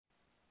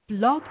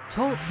Blog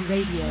Talk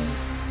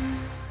Radio.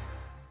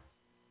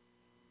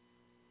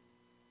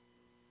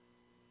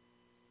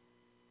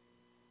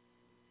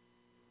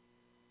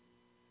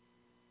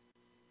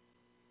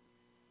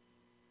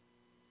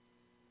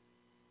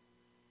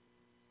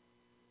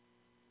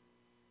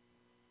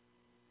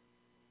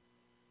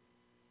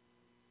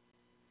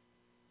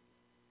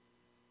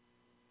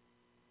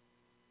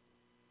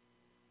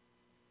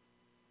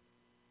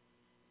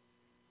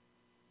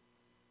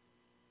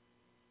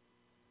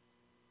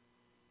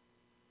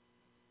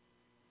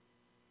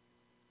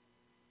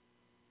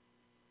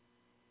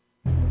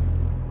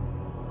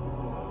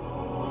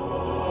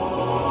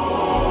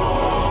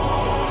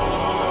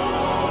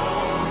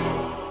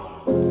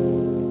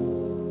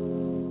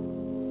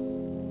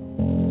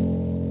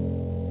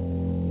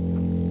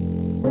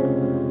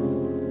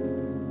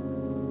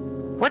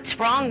 What's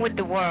wrong with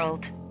the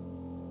world?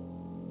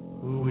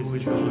 Who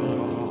is John?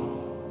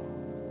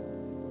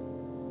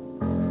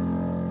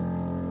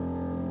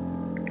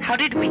 How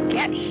did we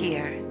get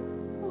here?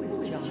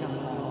 Who is John?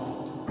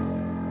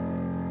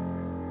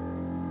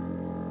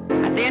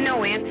 Are there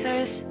no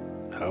answers?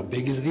 How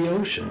big is the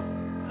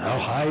ocean? How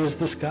high is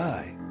the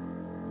sky?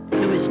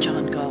 Who is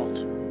John Galt?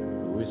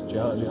 Who is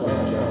John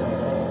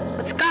Galt?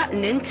 What's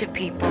gotten into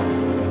people?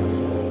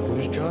 Who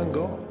is John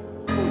Galt?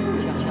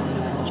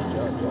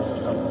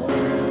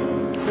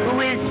 Who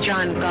is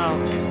John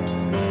Galt?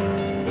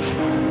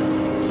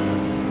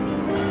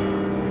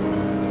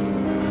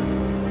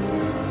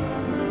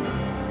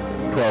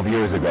 12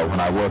 years ago, when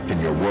I worked in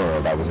your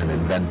world, I was an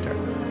inventor.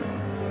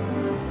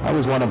 I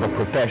was one of a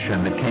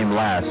profession that came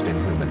last in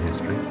human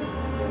history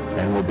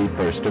and will be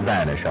first to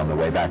vanish on the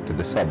way back to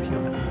the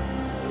subhuman.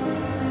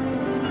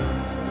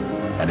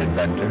 An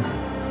inventor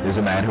is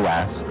a man who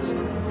asks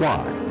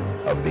why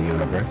of the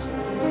universe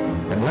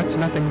and lets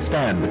nothing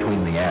stand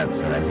between the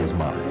answer and his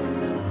mind.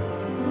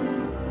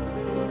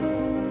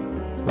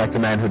 Like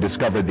the man who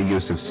discovered the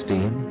use of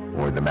steam,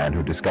 or the man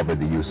who discovered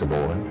the use of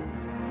oil,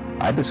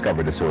 I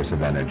discovered a source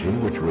of energy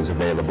which was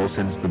available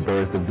since the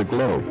birth of the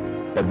globe,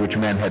 but which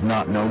men had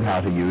not known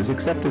how to use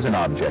except as an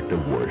object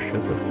of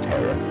worship, of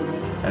terror,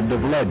 and of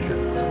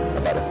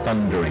legend about a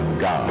thundering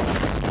god.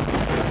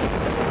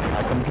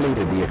 I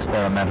completed the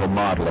experimental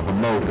model of a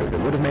motor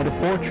that would have made a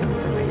fortune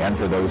for me and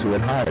for those who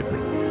had hired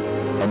me.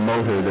 A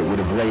motor that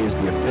would have raised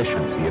the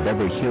efficiency of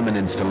every human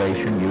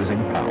installation using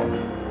power,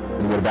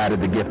 and would have added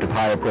the gift of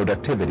higher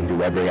productivity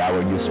to every hour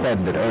you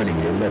spend at earning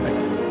your living.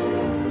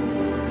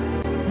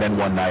 Then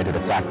one night at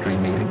a factory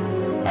meeting,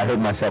 I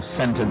heard myself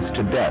sentenced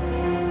to death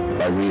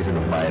by reason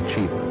of my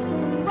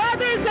achievement.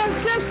 Brothers and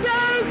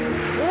sisters,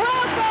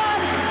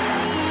 welcome!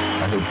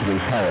 I heard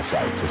three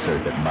parasites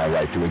assert that my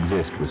right to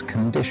exist was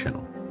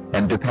conditional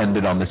and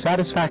depended on the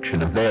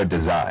satisfaction of their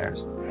desires.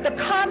 The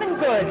common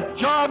good.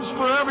 Jobs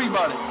for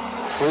everybody.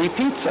 Free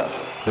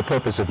pizza. The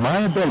purpose of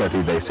my ability,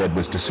 they said,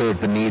 was to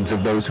serve the needs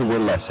of those who were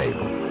less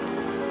able.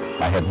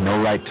 I had no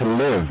right to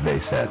live,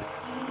 they said,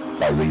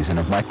 by reason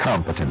of my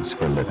competence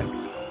for living.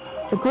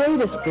 The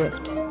greatest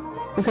gift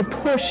is a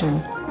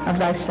portion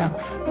of thyself.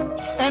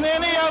 And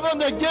any of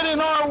them that get in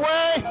our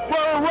way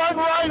will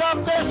run right up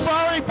their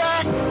sorry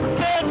back,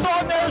 dance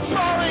on their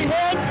sorry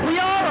head.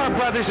 We are our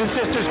brothers and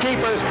sisters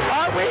keepers,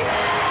 aren't we?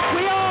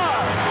 We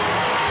are.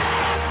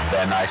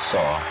 Then I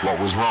saw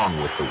what was wrong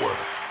with the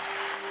world.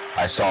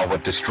 I saw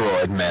what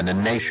destroyed men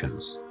and nations,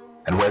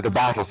 and where the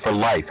battle for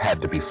life had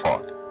to be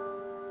fought.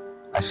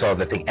 I saw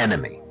that the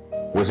enemy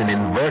was an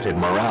inverted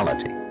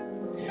morality,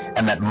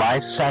 and that my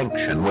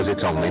sanction was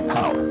its only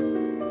power.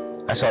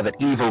 I saw that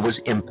evil was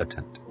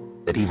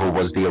impotent, that evil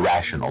was the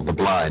irrational, the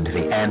blind,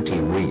 the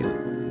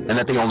anti-real, and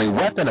that the only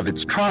weapon of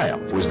its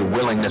triumph was the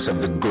willingness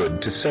of the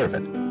good to serve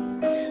it.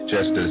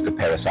 Just as the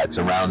parasites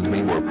around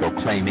me were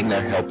proclaiming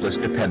their helpless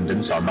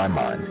dependence on my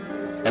mind,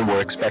 and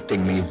were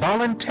expecting me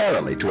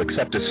voluntarily to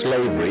accept a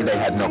slavery they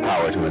had no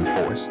power to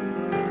enforce.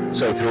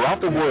 So throughout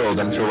the world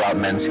and throughout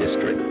men's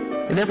history,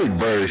 in every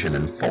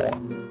version and form,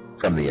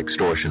 from the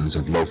extortions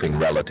of loafing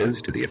relatives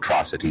to the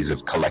atrocities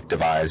of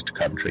collectivized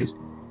countries,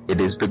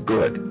 it is the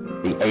good,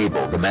 the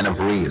able, the men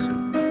of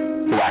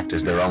reason, who act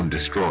as their own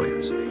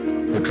destroyers,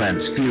 who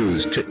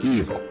transfuse to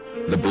evil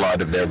the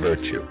blood of their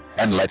virtue,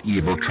 and let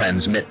evil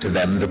transmit to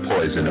them the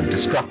poison of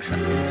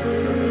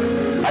destruction.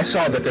 I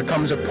saw that there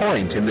comes a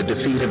point in the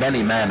defeat of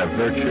any man of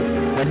virtue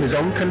when his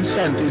own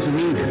consent is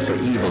needed for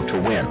evil to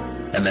win,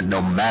 and that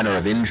no manner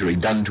of injury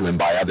done to him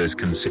by others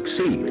can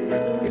succeed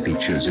if he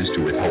chooses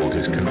to withhold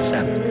his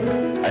consent.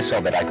 I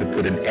saw that I could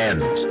put an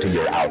end to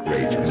your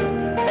outrages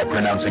by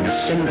pronouncing a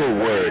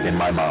single word in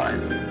my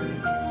mind.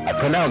 I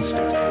pronounced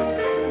it.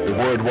 The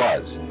word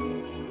was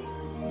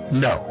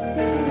no.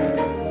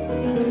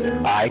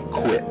 I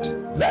quit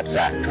that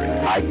factory.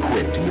 I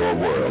quit your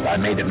world. I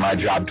made it my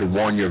job to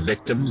warn your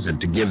victims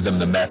and to give them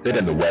the method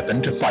and the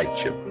weapon to fight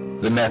you.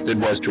 The method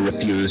was to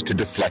refuse to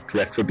deflect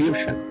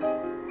retribution.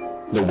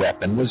 The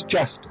weapon was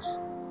justice.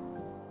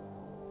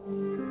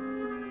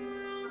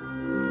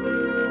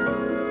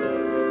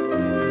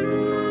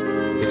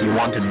 If you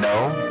want to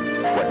know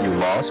what you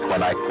lost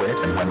when I quit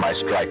and when my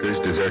strikers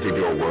deserted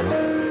your world,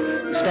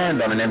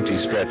 Stand on an empty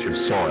stretch of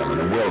soil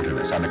in a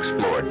wilderness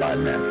unexplored by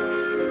men,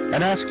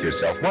 and ask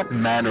yourself what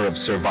manner of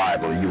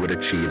survival you would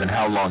achieve and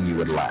how long you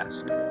would last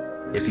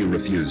if you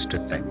refused to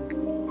think,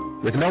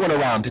 with no one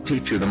around to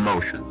teach you the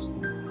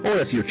motions, or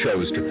if you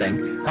chose to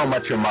think, how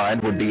much your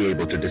mind would be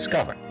able to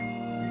discover.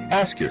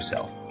 Ask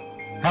yourself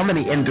how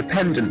many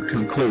independent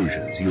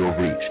conclusions you have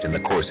reached in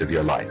the course of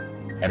your life,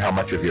 and how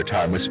much of your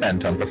time was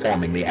spent on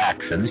performing the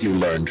actions you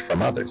learned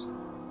from others.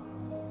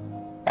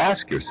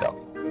 Ask yourself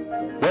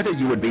whether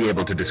you would be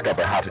able to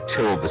discover how to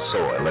till the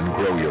soil and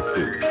grow your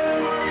food,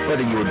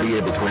 whether you would be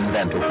able to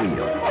invent a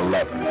wheel, a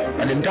lever,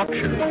 an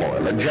induction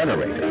coil, a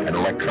generator, an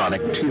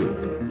electronic tube.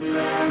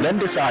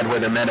 Then decide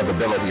whether men of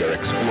ability are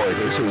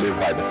exploiters who live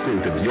by the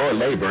fruit of your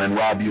labor and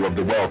rob you of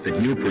the wealth that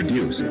you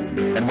produce,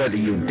 and whether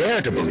you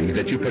dare to believe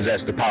that you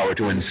possess the power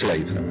to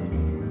enslave them.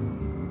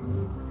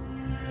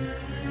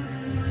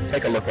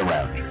 Take a look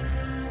around you,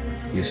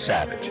 you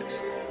savages.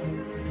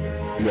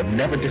 You have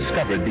never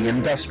discovered the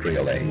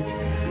industrial age,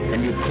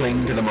 and you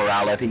cling to the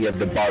morality of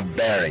the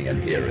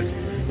barbarian era,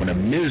 when a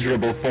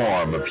miserable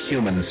form of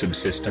human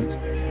subsistence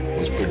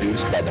was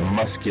produced by the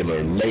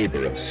muscular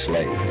labor of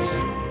slaves.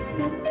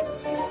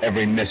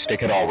 Every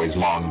mystic had always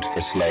longed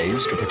for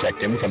slaves to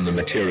protect him from the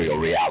material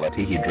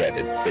reality he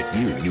dreaded. But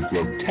you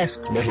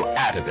grotesque little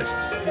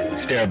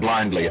atavists, stare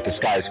blindly at the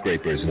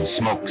skyscrapers and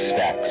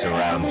smokestacks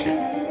around you,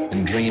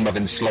 and dream of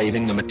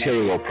enslaving the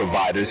material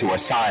providers who are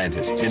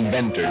scientists,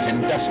 inventors,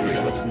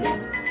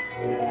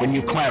 industrialists. When you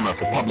clamor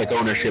for public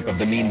ownership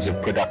of the means of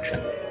production,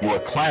 you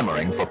are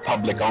clamoring for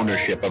public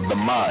ownership of the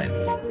mind.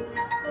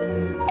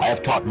 I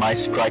have taught my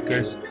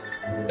strikers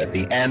that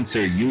the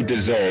answer you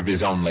deserve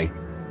is only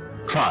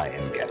try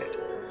and get it.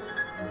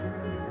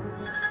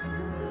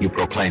 You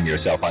proclaim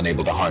yourself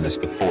unable to harness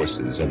the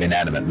forces of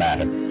inanimate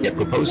matter, yet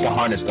propose to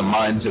harness the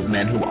minds of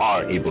men who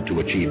are able to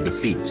achieve the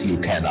feats you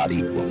cannot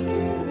equal.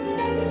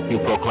 You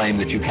proclaim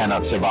that you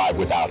cannot survive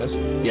without us,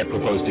 yet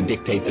propose to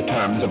dictate the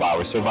terms of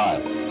our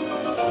survival.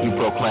 You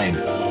proclaim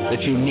that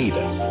you need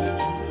us,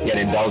 yet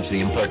indulge the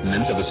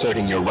impertinence of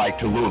asserting your right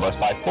to rule us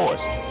by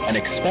force, and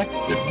expect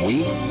that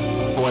we,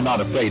 who are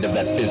not afraid of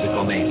that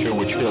physical nature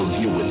which fills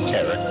you with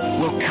terror,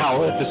 will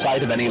cower at the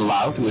sight of any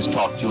lout who has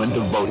talked you into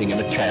voting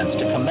him a chance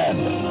to command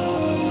us.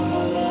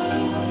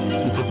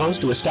 You propose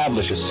to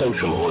establish a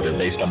social order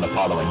based on the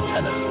following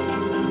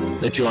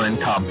tenets: that you're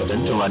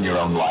incompetent to run your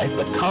own life,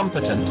 but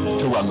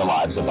competent to run the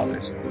lives of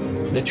others;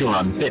 that you're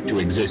unfit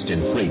to exist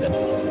in freedom,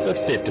 but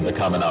fit to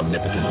become an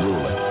omnipotent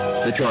ruler;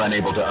 that you're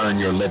unable to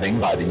earn your living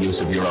by the use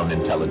of your own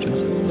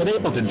intelligence, but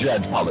able to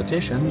judge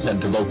politicians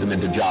and to vote them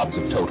into jobs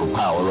of total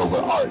power over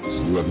arts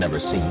you have never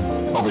seen,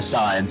 over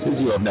sciences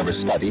you have never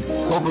studied,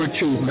 over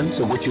achievements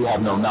of which you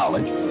have no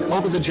knowledge,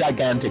 over the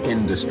gigantic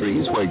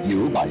industries where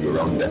you, by your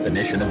own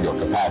definition of your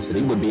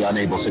capacity, would be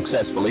unable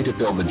successfully to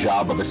fill the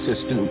job of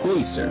assistant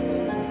greaser.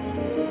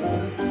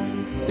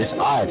 This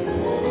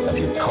idol of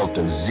your cult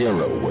of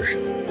zero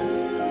worship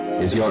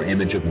is your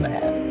image of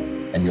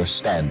man and your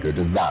standard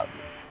of value,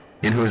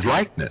 in whose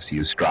likeness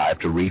you strive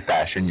to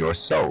refashion your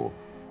soul.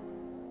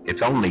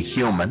 It's only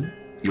human,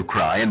 you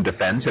cry in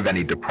defense of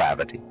any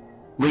depravity,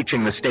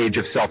 reaching the stage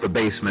of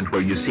self-abasement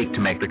where you seek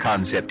to make the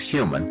concept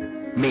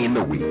human mean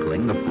the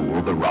weakling, the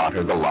fool, the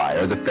rotter, the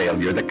liar, the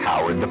failure, the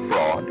coward, the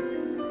fraud,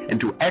 and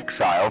to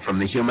exile from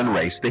the human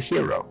race the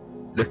hero,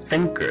 the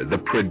thinker,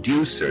 the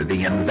producer,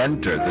 the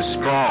inventor, the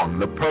strong,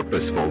 the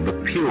purposeful, the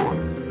pure.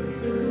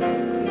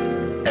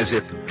 As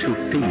if to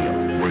feel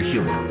were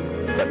human,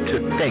 but to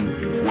think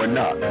were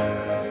not.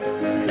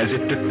 As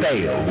if to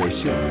fail were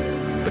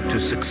human, but to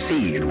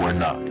succeed were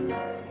not.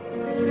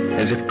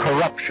 As if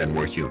corruption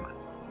were human,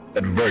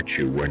 but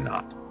virtue were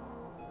not.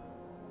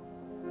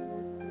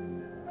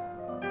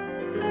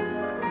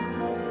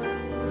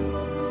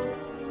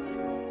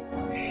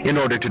 In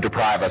order to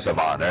deprive us of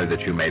honor, that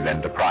you may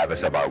then deprive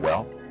us of our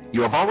wealth,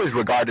 you have always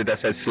regarded us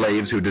as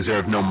slaves who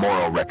deserve no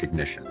moral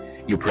recognition.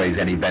 You praise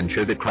any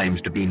venture that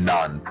claims to be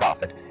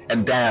non-profit,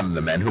 and damn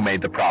the men who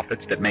made the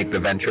profits that make the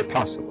venture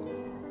possible.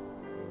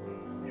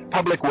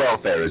 Public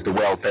welfare is the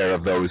welfare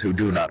of those who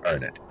do not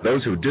earn it.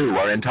 Those who do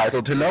are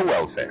entitled to no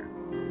welfare.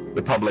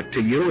 The public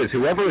to you is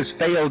whoever has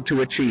failed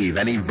to achieve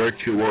any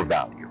virtue or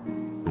value.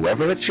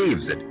 Whoever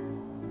achieves it,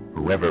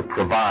 whoever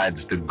provides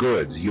the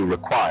goods you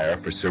require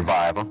for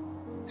survival,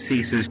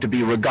 ceases to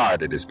be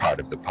regarded as part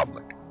of the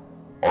public,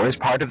 or as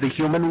part of the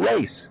human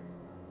race.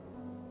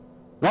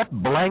 What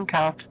blank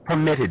out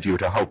permitted you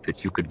to hope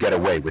that you could get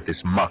away with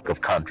this muck of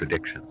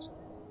contradictions,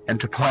 and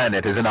to plan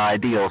it as an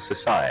ideal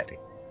society,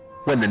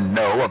 when the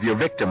no of your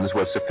victims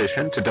was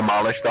sufficient to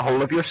demolish the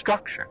whole of your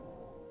structure?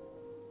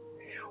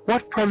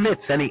 What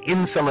permits any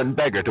insolent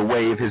beggar to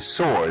wave his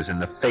swords in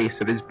the face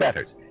of his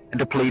betters, and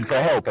to plead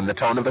for help in the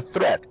tone of a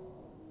threat?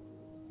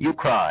 You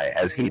cry,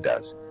 as he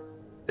does,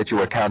 that you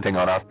are counting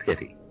on our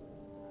pity.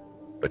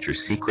 But your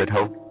secret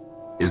hope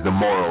is the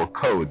moral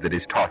code that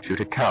has taught you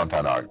to count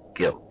on our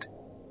guilt.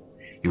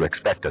 You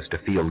expect us to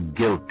feel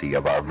guilty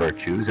of our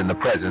virtues in the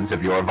presence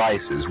of your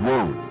vices,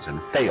 wounds,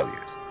 and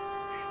failures,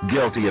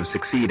 guilty of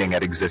succeeding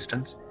at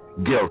existence,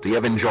 guilty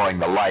of enjoying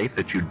the life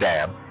that you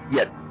damn,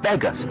 yet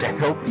beg us to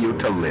help you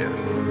to live.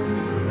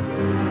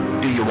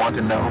 Do you want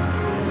to know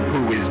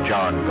who is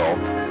John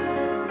Galt?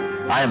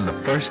 I am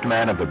the first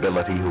man of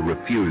ability who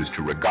refused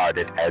to regard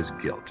it as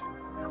guilt.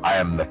 I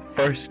am the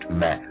first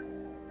man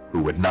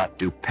who would not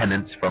do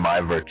penance for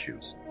my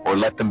virtues or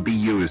let them be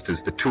used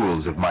as the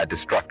tools of my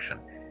destruction.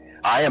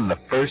 I am the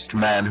first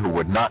man who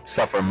would not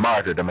suffer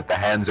martyrdom at the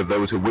hands of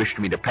those who wished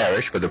me to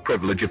perish for the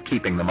privilege of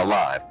keeping them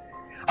alive.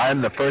 I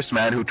am the first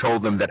man who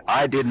told them that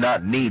I did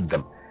not need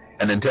them,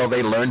 and until they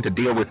learned to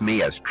deal with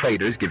me as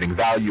traitors, giving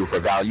value for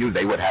value,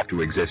 they would have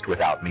to exist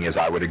without me as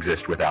I would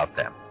exist without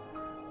them.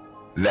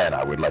 Then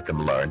I would let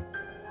them learn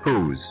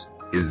whose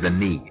is the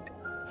need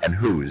and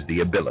whose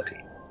the ability.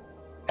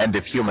 And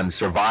if human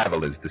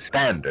survival is the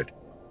standard,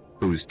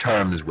 whose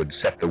terms would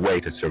set the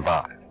way to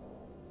survive.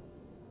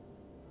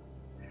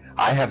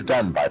 I have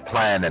done by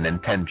plan and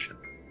intention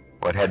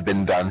what had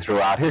been done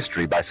throughout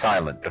history by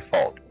silent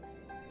default.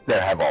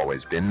 There have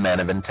always been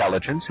men of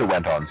intelligence who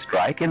went on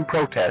strike in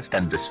protest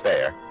and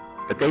despair,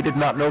 but they did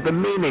not know the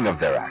meaning of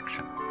their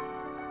action.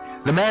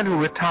 The man who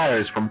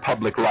retires from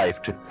public life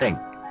to think,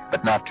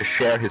 but not to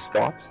share his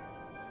thoughts.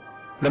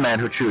 The man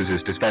who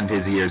chooses to spend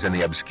his years in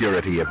the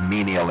obscurity of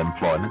menial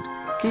employment,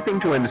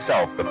 keeping to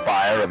himself the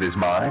fire of his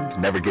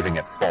mind, never giving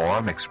it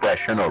form,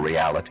 expression, or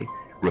reality,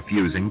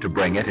 refusing to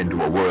bring it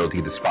into a world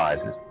he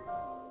despises.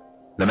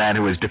 The man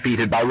who is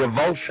defeated by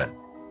revulsion.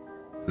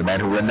 The man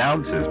who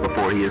renounces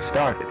before he has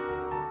started.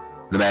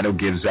 The man who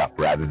gives up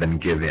rather than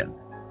give in.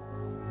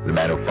 The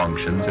man who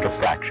functions at a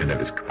fraction of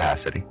his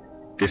capacity,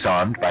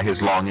 disarmed by his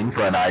longing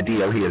for an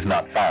ideal he has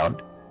not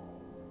found.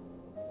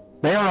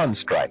 They are on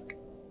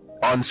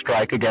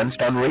strike against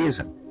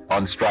unreason,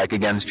 on strike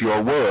against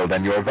your world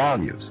and your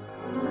values.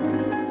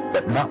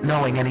 But not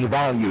knowing any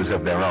values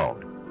of their own,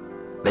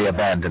 they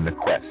abandon the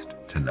quest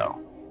to know.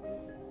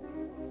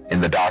 In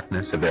the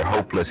darkness of their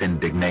hopeless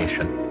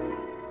indignation,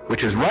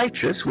 which is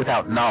righteous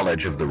without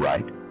knowledge of the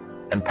right,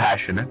 and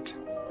passionate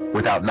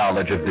without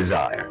knowledge of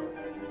desire,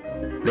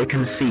 they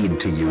concede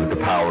to you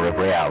the power of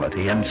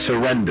reality and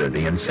surrender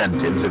the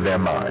incentives of their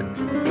minds,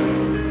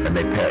 and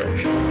they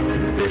perish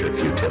in bitter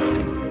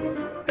futility,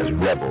 as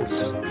rebels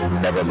who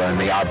never learn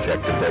the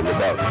object of their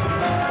rebellion,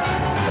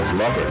 as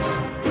lovers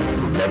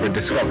who never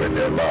discovered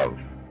their love.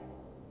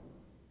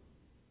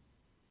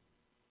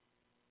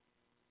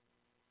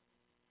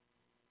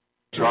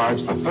 Charge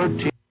the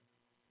 13th.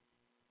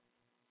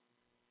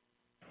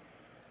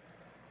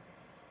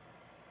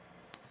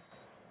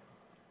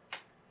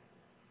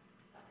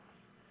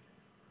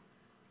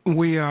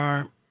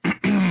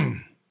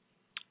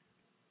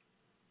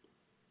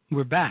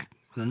 We're back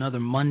with another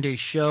Monday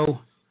show.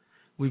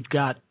 We've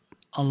got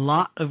a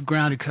lot of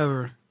ground to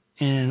cover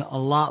in a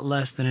lot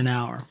less than an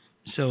hour.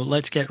 So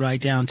let's get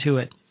right down to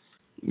it.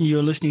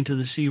 You're listening to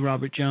the C.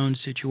 Robert Jones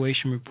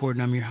Situation Report,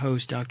 and I'm your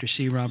host, Dr.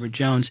 C. Robert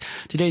Jones.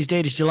 Today's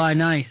date is July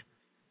 9th,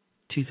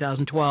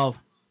 2012.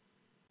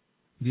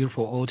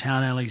 Beautiful Old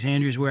Town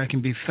Alexandria is where I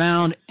can be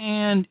found,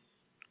 and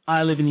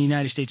I live in the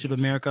United States of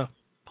America,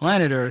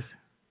 planet Earth,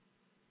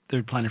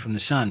 third planet from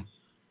the sun.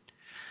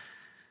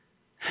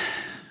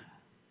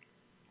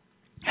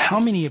 How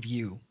many of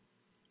you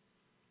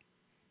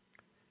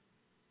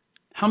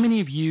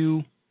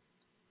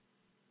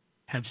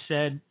have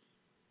said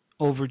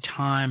over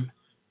time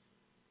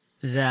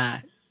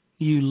that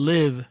you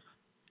live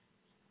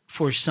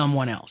for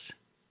someone else,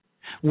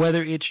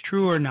 whether it's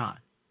true or not,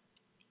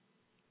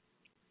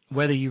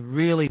 whether you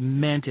really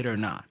meant it or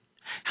not?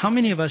 How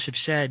many of us have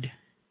said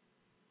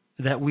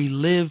that we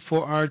live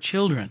for our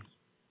children?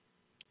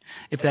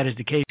 If that is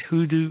the case,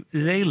 who do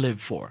they live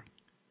for?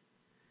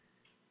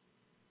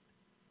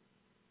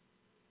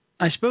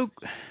 I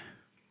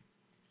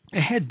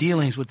had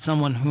dealings with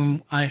someone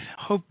whom I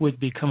hope would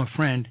become a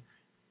friend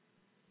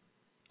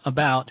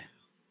about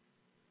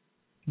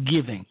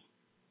giving,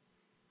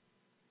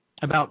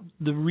 about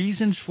the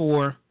reasons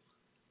for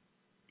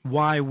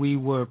why we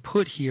were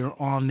put here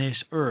on this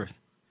earth,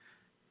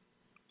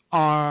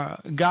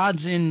 are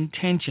God's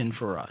intention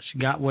for us,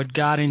 what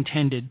God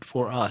intended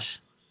for us.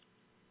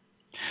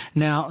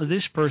 Now,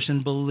 this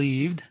person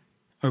believes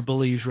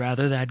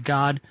that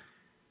God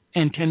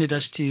intended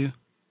us to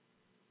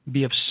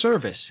be of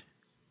service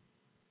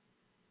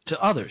to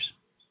others,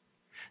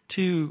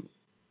 to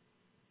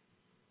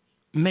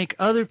make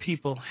other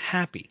people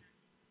happy,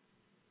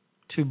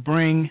 to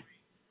bring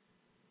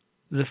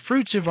the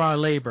fruits of our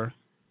labor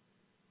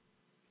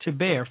to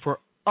bear for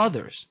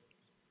others,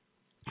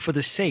 for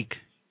the sake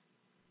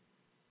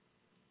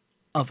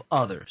of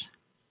others.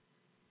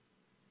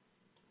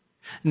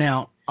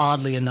 Now,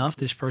 oddly enough,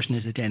 this person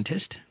is a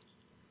dentist.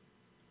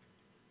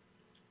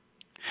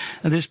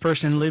 This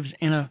person lives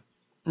in a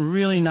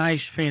really nice,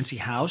 fancy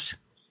house,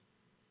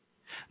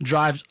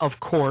 drives, of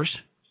course,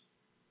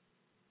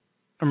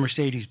 a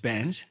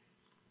Mercedes-Benz,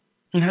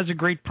 and has a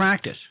great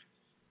practice.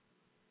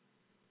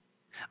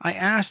 I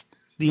asked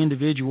the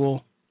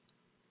individual,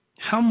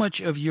 how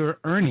much of your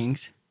earnings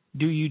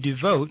do you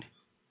devote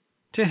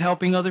to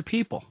helping other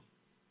people?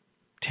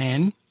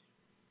 10,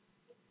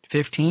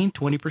 15,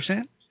 20%?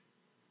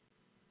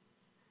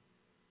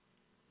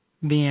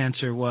 The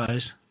answer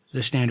was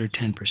the standard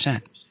 10%.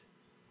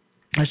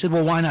 I said,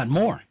 well, why not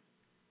more?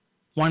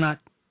 Why not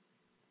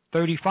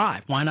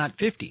 35? Why not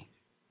 50?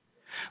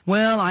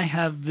 Well, I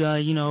have,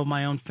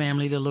 my own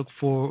family to look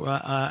for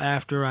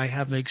after. I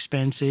have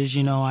expenses.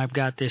 I've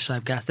got this,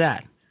 I've got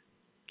that.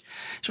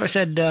 So I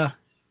said,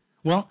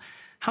 well,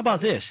 how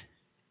about this?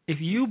 If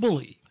you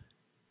believe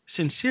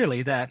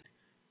sincerely that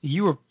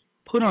you were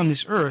put on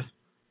this earth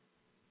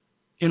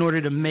in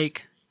order to make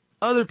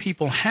other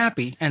people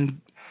happy,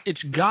 and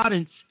it's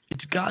God's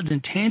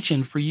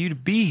intention for you to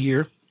be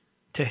here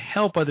to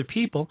help other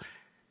people,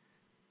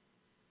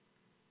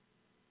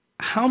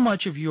 how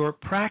much of your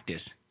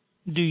practice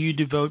do you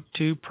devote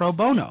to pro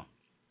bono?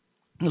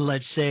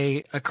 Let's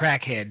say a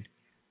crackhead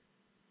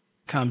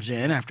comes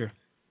in after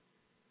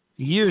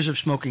years of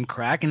smoking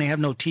crack and they have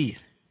no teeth.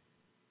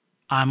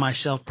 I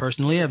myself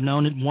personally have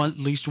known at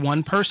least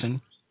one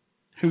person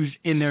who's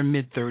in their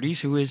mid-30s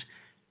who is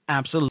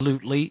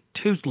absolutely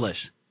toothless.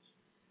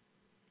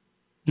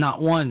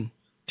 Not one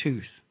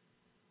tooth.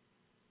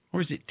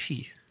 Or is it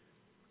teeth?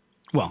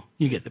 Well,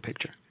 you get the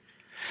picture.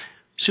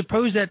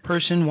 Suppose that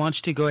person wants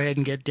to go ahead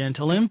and get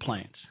dental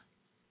implants.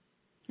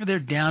 They're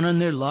down on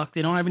their luck.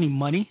 They don't have any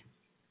money.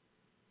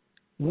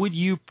 Would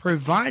you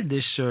provide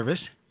this service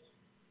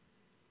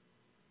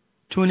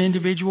to an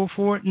individual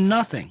for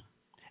nothing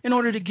in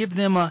order to give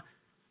them a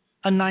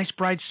nice,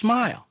 bright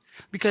smile?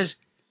 Because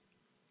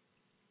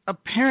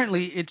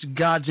apparently it's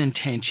God's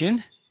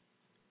intention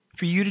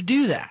for you to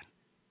do that.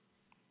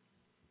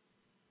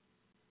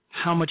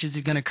 How much is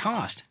it going to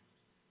cost?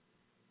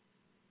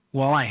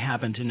 Well, I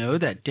happen to know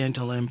that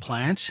dental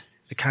implants,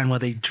 the kind where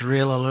they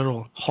drill a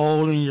little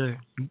hole in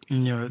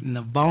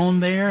the bone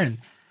there, and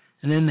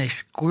then they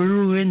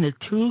screw in the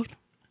tooth,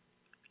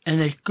 and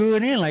they screw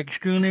it in like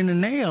screwing in a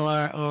nail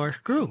or a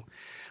screw.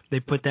 They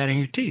put that in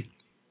your teeth.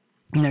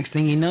 Next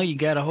thing you know, you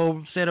got a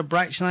whole set of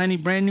bright, shiny,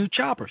 brand new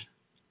choppers.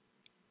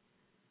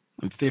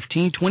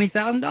 $15,000,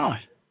 $20,000.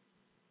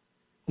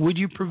 Would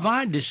you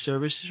provide this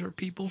service for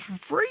people for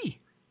free?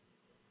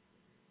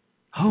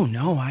 Oh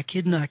no, I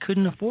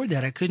couldn't afford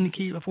that. I couldn't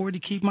afford to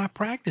keep my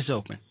practice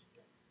open.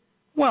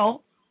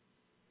 Well,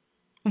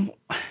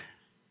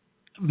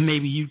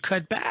 maybe you'd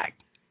cut back.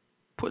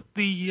 Put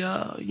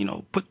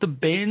the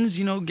bends,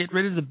 get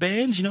rid of the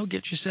bends,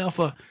 get yourself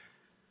a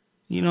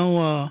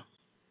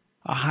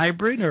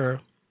hybrid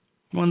or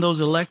one of those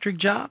electric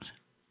jobs.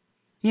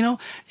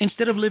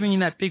 Instead of living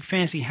in that big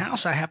fancy house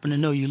I happen to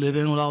know you live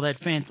in with all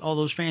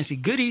those fancy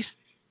goodies,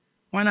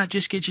 why not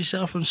just get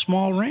yourself a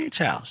small ranch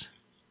house?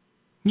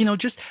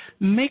 Just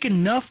make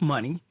enough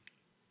money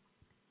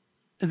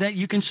that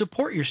you can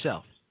support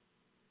yourself.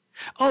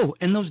 Oh,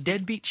 and those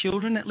deadbeat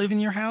children that live in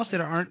your house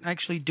that aren't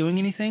actually doing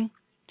anything?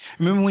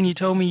 Remember when you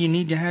told me you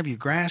need to have your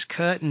grass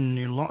cut and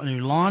your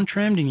lawn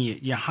trimmed and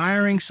you're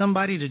hiring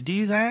somebody to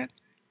do that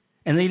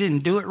and they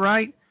didn't do it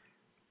right?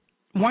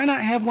 Why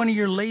not have one of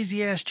your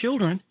lazy-ass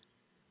children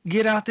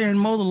get out there and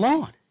mow the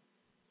lawn?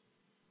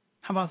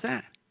 How about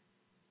that?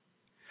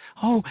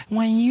 Oh,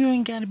 well, you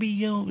ain't got to be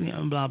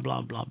blah,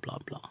 blah, blah, blah,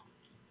 blah.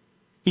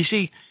 You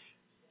see,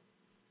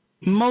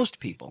 most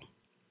people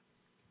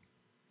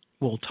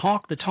will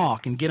talk the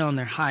talk and get on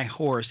their high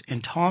horse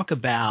and talk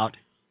about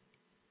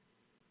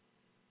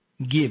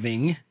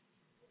giving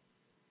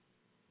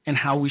and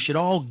how we should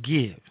all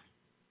give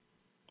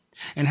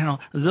and how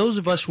those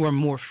of us who are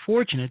more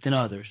fortunate than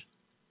others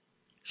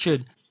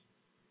should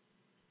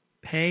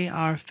pay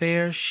our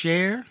fair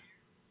share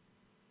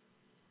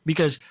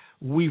because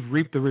we've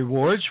reaped the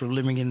rewards for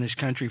living in this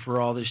country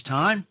for all this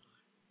time.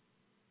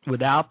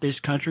 Without this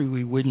country,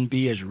 we wouldn't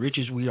be as rich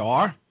as we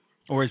are,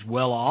 or as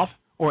well off,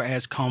 or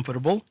as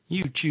comfortable.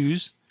 You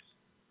choose.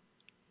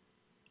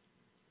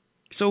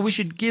 So we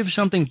should give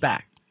something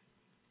back.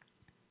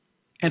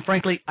 And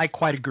frankly, I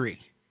quite agree.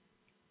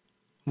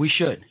 We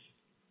should.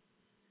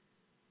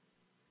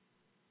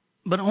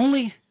 But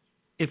only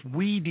if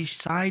we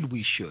decide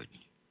we should.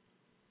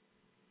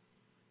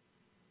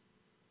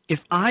 If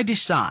I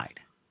decide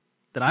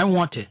that I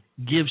want to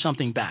give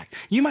something back,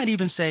 you might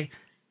even say,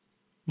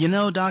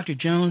 Dr.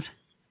 Jones,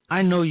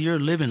 I know you're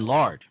living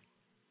large.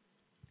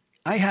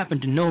 I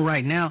happen to know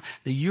right now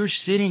that you're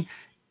sitting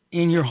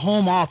in your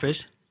home office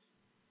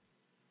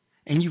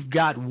and you've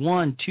got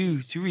 1, 2,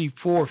 3,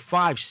 4,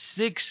 5,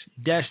 6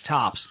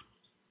 desktops,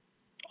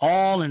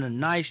 all in a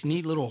nice,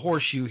 neat little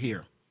horseshoe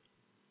here.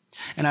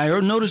 And I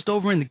noticed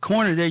over in the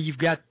corner there you've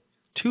got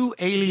 2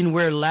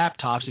 Alienware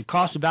laptops that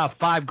cost about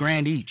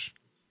 $5,000 each.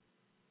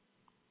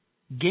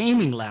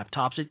 Gaming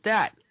laptops at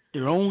that.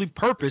 Their only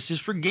purpose is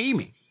for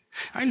gaming.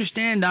 I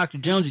understand, Dr.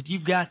 Jones, that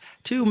you've got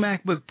 2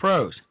 MacBook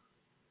Pros.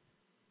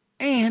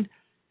 And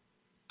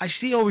I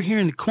see over here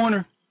in the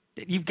corner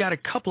that you've got a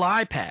couple of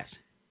iPads.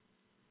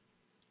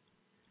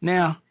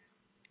 Now,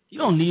 you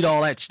don't need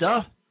all that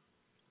stuff.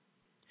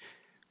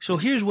 So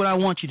here's what I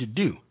want you to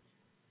do.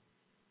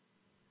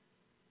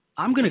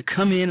 I'm going to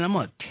come in and I'm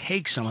going to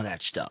take some of that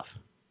stuff.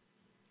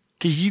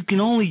 Because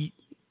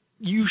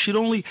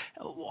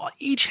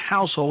each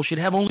household should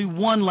have only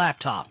 1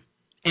 laptop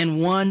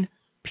and 1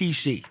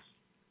 PC.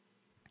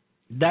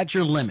 That's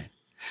your limit.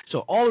 So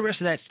all the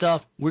rest of that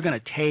stuff we're going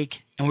to take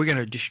and we're going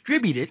to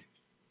distribute it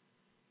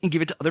and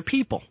give it to other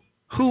people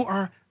who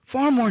are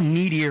far more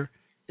needier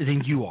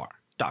than you are,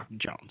 Dr.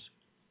 Jones.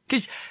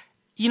 Because,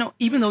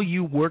 even though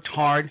you worked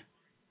hard,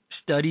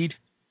 studied,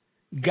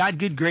 got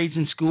good grades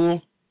in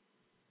school,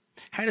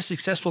 had a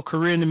successful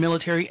career in the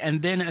military,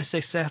 and then a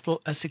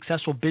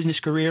successful business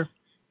career,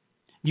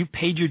 you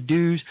paid your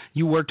dues,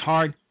 you worked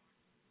hard,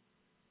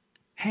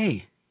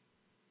 hey,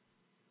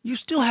 you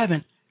still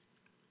haven't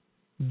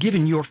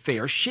given your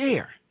fair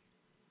share.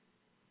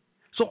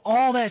 So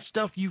all that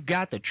stuff you've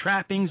got, the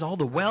trappings, all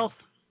the wealth,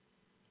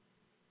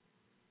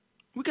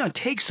 we're going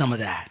to take some of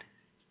that.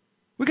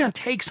 We're going to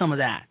take some of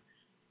that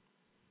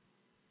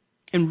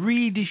and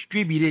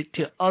redistribute it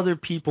to other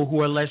people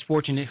who are less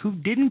fortunate, who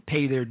didn't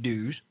pay their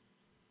dues,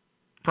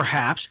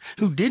 perhaps,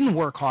 who didn't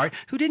work hard,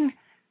 who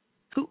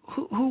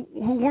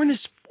weren't as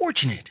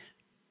fortunate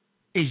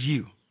as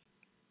you,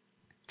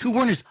 who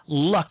weren't as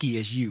lucky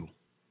as you.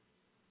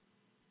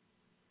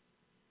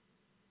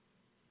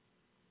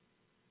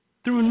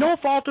 Through no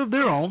fault of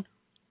their own,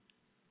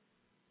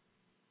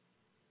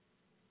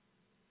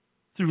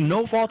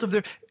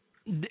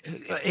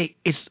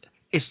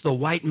 it's the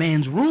white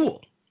man's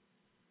rule.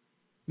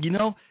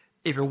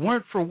 If it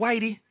weren't for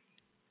Whitey,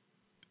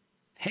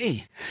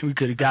 hey, we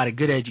could have got a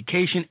good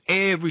education.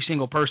 Every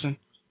single person,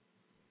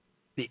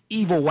 the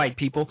evil white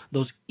people,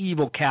 those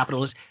evil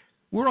capitalists,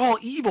 we're all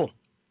evil.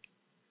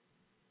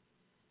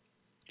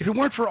 If it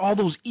weren't for all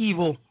those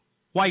evil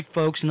white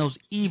folks and those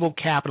evil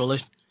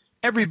capitalists,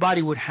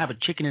 everybody would have a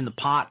chicken in the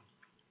pot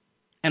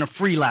and a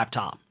free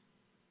laptop.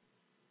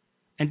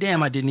 And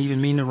damn, I didn't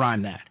even mean to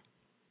rhyme that.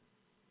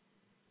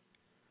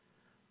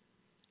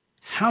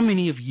 How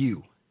many of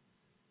you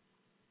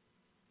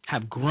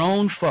have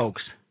grown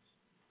folks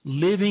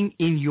living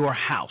in your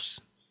house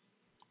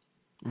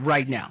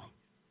right now?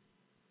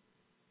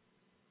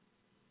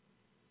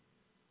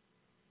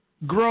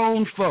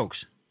 Grown folks.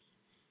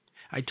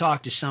 I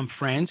talked to some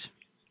friends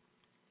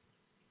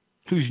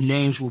whose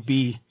names will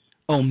be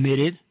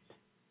omitted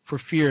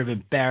for fear of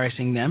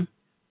embarrassing them,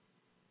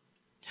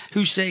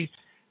 who say,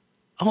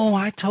 oh,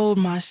 I told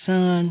my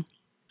son,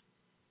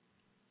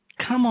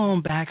 come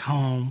on back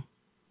home.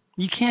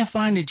 You can't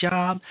find a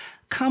job?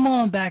 Come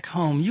on back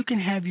home. You can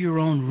have your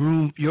own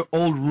room, your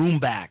old room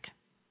back.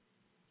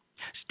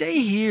 Stay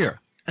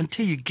here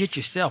until you get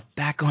yourself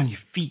back on your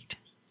feet.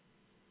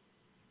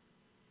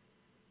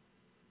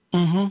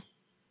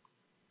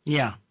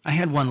 Yeah, I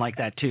had one like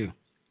that too.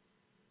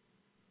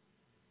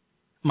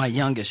 My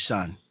youngest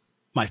son,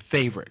 my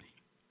favorite.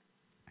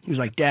 He was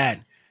like,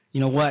 Dad, you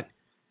know what?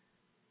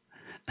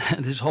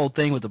 This whole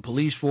thing with the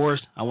police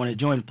force, I want to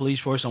join the police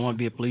force. I want to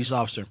be a police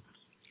officer.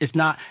 It's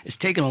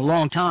taken a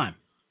long time.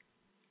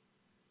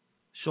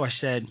 So he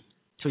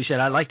said,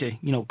 I'd like to,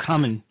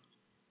 come and,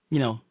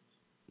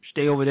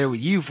 stay over there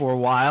with you for a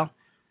while,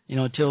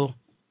 until,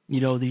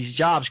 these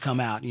jobs come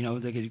out. You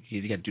got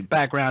to do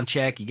background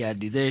check. You got to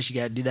do this.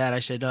 You got to do that.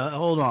 I said,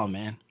 hold on,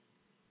 man.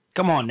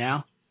 Come on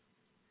now.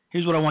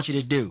 Here's what I want you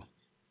to do.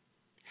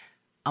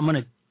 I'm going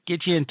to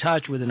get you in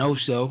touch with an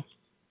OSO,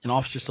 an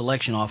officer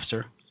selection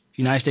officer,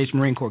 United States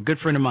Marine Corps, good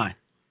friend of mine.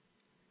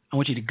 I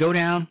want you to go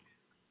down,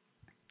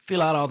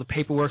 fill out all the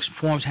paperwork,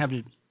 forms,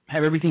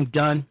 have everything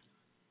done,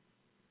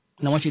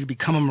 and I want you to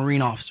become a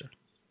Marine officer.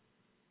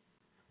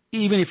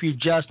 Even if you're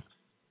just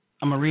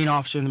a Marine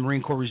officer in the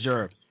Marine Corps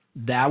Reserve,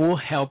 that will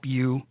help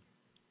you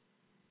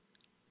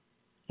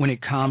when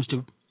it comes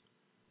to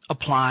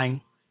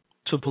applying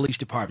to police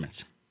departments.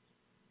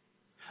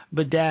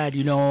 But Dad,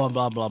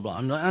 blah, blah,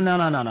 blah.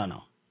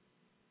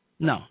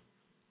 No.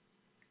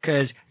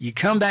 Because you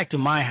come back to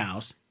my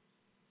house,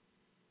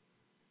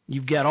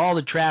 you've got all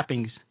the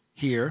trappings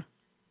here.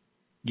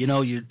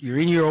 You're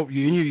in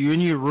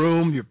your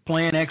room, you're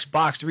playing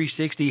Xbox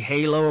 360,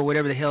 Halo, or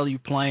whatever the hell you're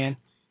playing,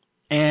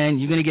 and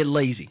you're going to get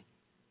lazy.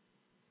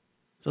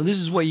 So this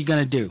is what you're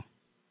going to do.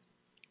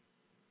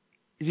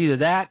 It's either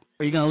that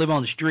or you're going to live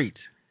on the streets.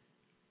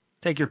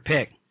 Take your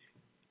pick.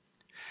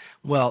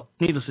 Well,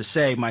 needless to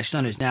say, my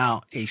son is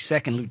now a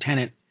second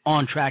lieutenant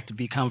on track to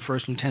become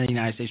first lieutenant of the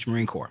United States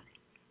Marine Corps.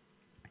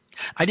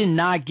 I did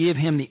not give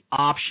him the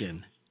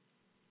option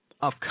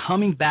of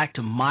coming back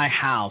to my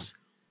house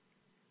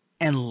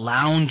and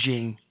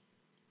lounging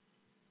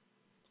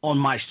on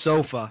my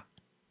sofa,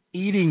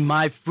 eating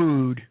my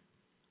food,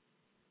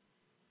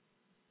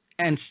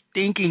 and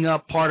stinking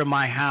up part of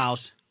my house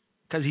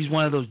because he's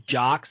one of those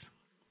jocks.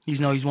 He's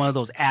one of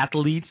those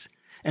athletes.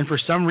 And for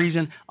some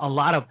reason, a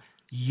lot of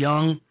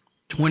young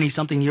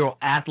 20-something-year-old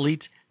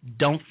athletes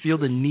don't feel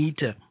the need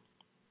to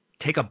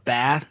take a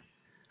bath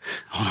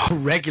on a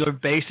regular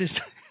basis.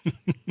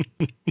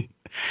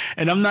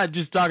 And I'm not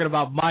just talking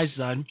about my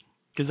son,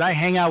 because I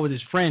hang out with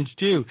his friends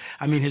too.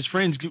 I mean, his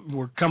friends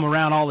come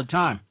around all the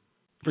time.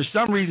 For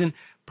some reason,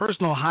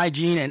 personal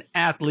hygiene and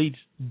athletes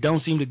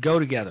don't seem to go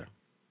together.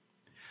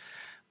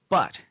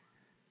 But,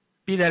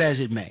 be that as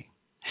it may,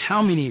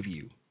 how many of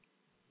you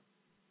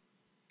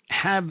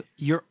have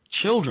your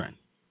children,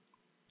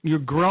 your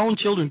grown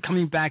children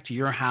coming back to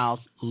your house,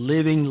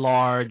 living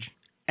large,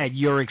 at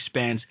your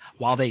expense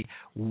while they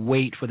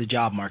wait for the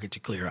job market to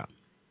clear up.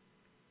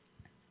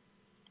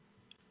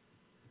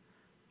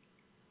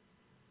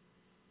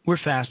 We're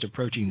fast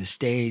approaching the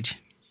stage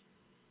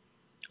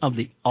of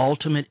the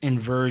ultimate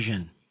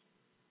inversion.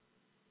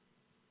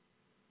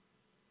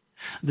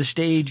 The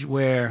stage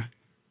where,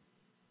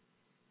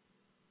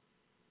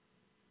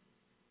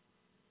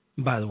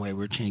 by the way,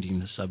 we're changing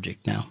the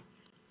subject now.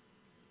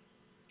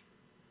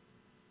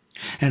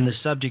 And the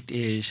subject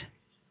is,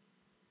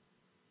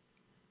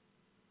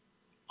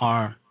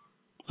 are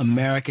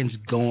Americans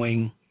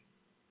going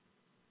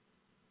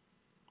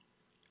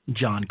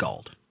John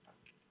Galt?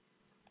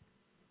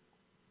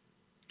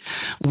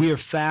 We are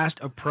fast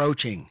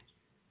approaching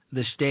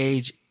the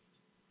stage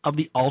of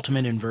the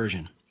ultimate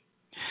inversion,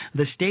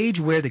 the stage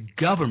where the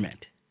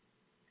government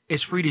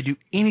is free to do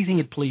anything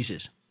it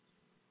pleases,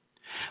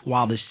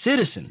 while the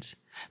citizens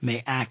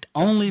may act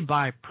only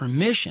by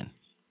permission,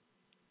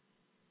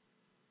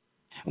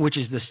 which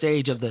is the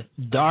stage of the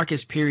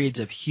darkest periods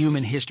of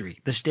human history,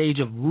 the stage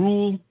of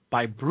rule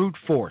by brute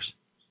force.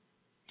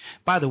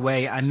 By the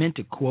way, I meant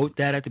to quote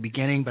that at the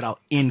beginning, but I'll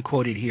end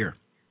quote it here.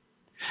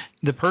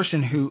 The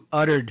person who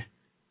uttered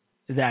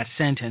that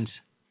sentence,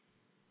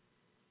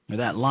 or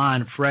that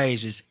line of phrase,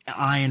 is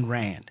Ayn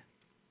Rand.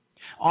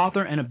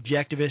 Author and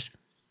objectivist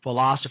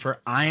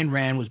philosopher Ayn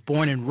Rand was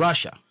born in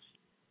Russia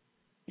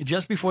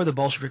just before the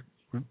Bolshevik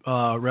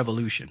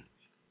Revolution.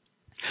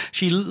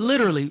 She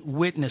literally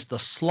witnessed the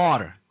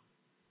slaughter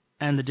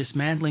and the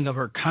dismantling of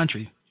her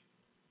country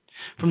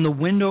from the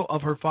window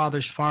of her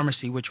father's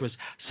pharmacy, which was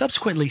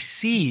subsequently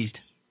seized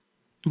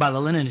by the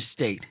Leninist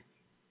state.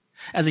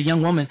 As a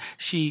young woman,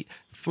 she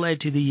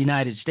fled to the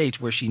United States,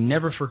 where she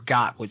never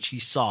forgot what she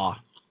saw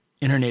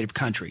in her native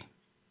country.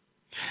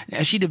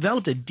 And she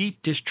developed a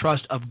deep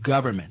distrust of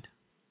government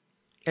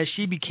as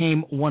she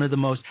became one of the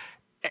most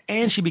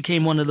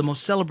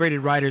celebrated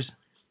writers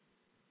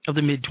of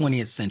the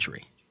mid-20th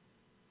century.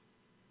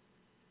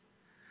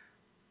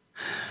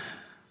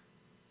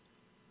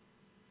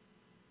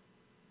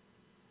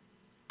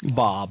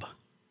 Bob,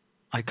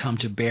 I come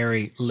to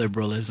bury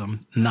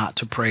liberalism, not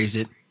to praise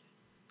it.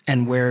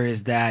 And where is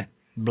that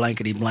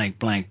blankety blank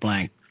blank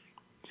blank?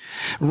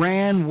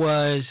 Rand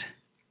was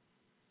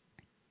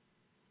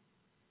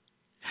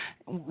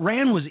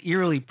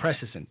eerily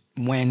prescient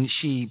when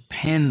she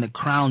penned the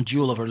crown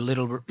jewel of her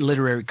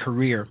literary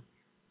career,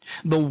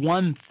 the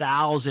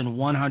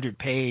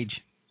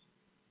 1,100-page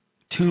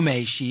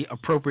tome she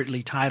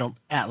appropriately titled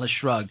Atlas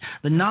Shrugged.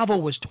 The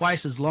novel was twice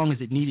as long as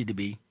it needed to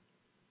be,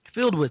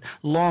 filled with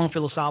long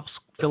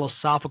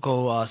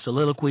philosophical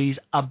soliloquies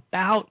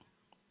about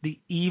the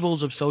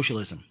evils of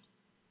socialism.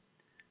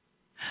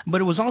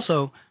 But it was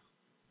also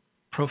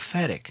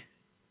prophetic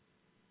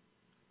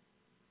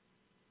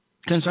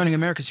concerning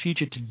America's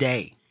future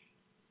today.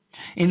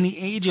 In the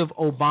age of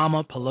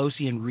Obama,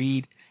 Pelosi, and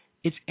Reid,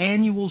 its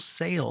annual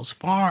sales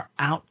far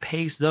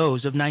outpaced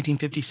those of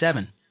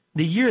 1957,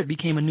 the year it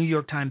became a New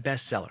York Times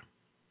bestseller.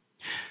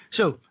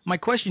 So, my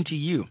question to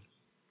you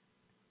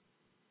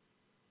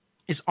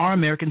is, are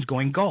Americans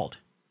going Galt?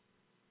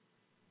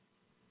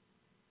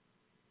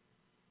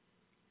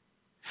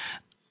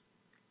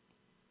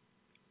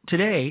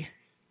 Today,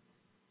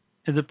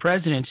 the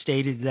president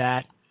stated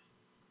that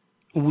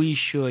we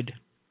should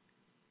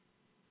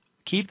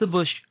keep the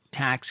Bush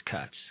tax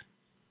cuts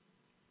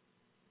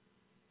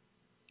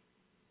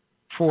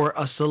for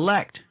a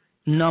select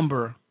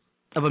number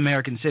of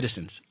American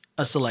citizens,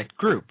 a select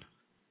group,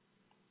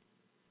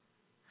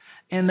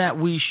 and that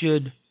we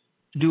should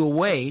do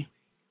away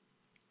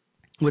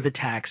with the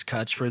tax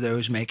cuts for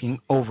those making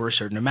over a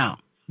certain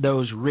amount,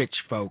 those rich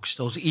folks,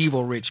 those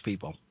evil rich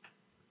people.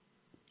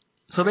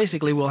 So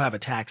basically, we'll have a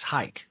tax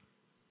hike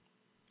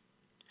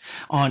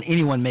on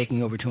anyone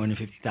making over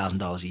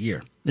 $250,000 a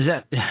year.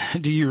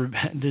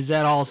 Does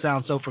that all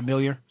sound so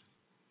familiar?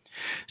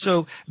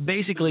 So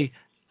basically,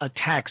 a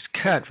tax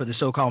cut for the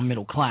so-called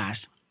middle class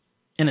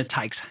and a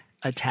tax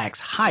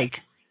hike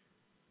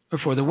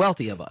for the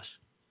wealthy of us.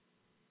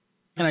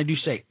 And I do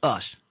say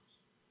us,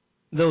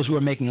 those who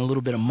are making a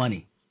little bit of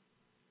money.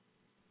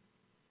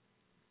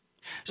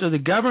 So the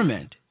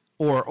government,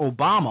 or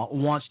Obama,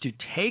 wants to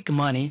take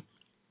money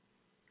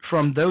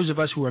from those of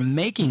us who are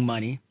making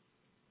money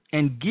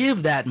and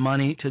give that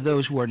money to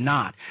those who are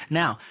not.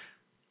 Now,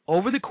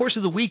 over the course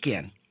of the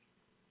weekend,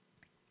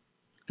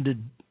 the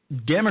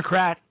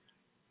Democrat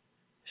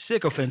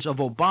sycophants of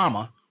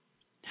Obama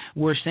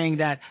were saying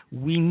that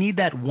we need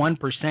that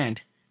 1%.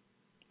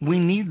 We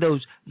need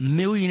those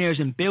millionaires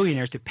and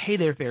billionaires to pay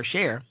their fair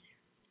share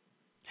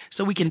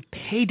so we can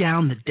pay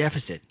down the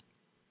deficit.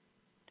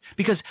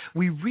 Because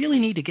we really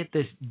need to get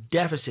this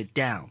deficit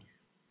down.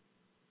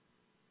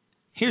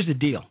 Here's the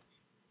deal.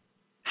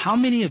 How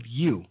many of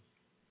you,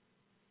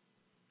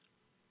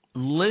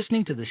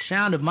 listening to the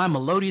sound of my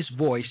melodious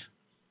voice,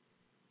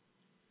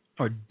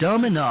 are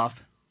dumb enough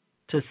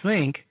to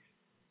think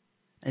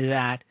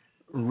that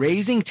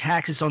raising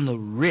taxes on the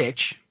rich,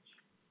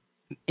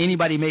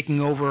 anybody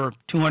making over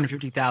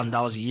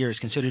 $250,000 a year is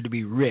considered to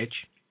be rich,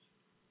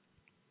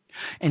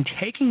 and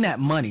taking that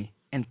money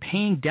and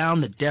paying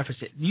down the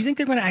deficit. Do you think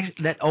they're going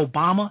to that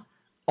Obama,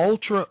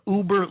 ultra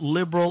uber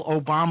liberal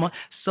Obama,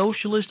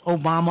 socialist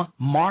Obama,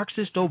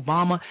 Marxist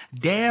Obama,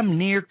 damn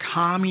near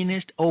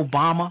communist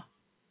Obama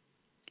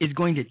is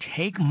going to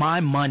take my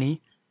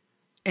money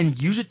and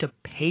use it to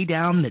pay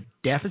down the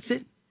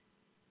deficit?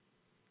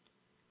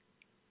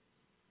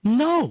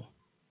 No.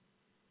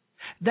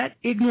 That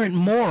ignorant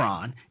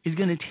moron is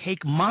going to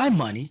take my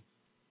money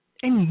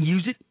and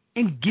use it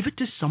and give it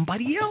to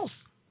somebody else.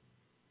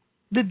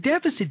 The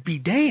deficit be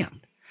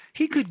damned.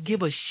 He could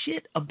give a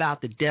shit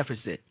about the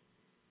deficit.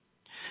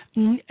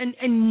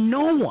 And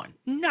no one,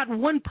 not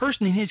one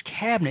person in his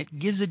cabinet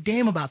gives a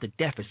damn about the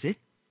deficit.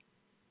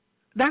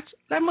 That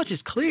much is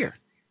clear.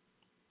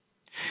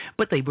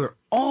 But they were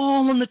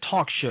all on the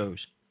talk shows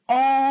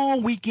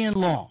all weekend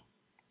long.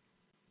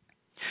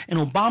 And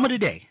Obama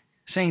today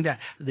saying that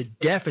the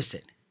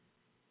deficit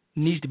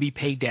needs to be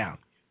paid down.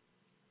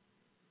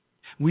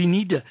 We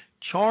need to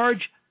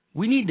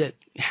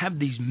have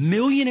these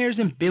millionaires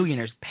and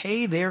billionaires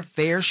pay their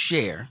fair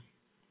share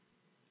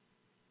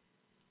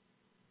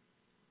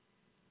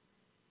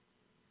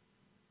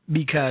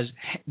because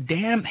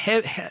damn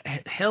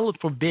hell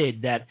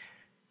forbid that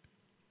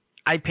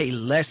I pay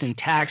less in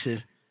taxes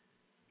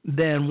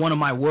than one of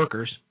my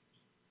workers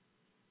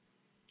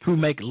who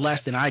make less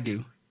than I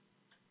do.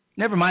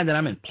 Never mind that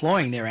I'm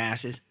employing their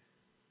asses.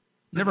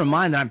 Never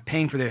mind that I'm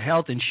paying for their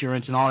health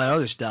insurance and all that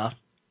other stuff.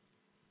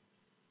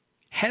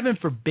 Heaven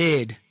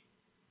forbid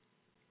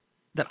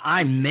that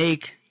I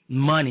make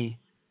money,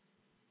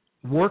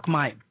 work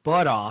my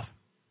butt off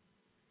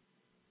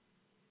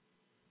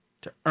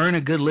to earn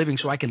a good living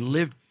so I can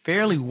live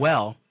fairly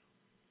well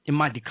in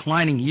my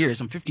declining years.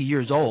 I'm 50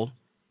 years old.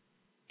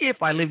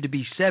 If I live to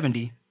be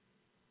 70,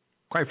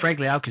 quite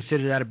frankly, I'll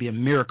consider that to be a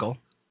miracle.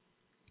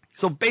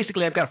 So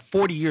basically, I've got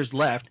 40 years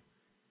left,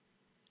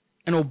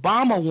 and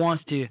Obama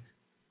wants to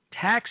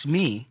tax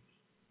me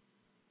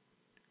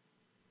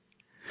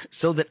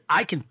so that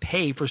I can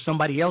pay for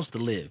somebody else to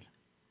live.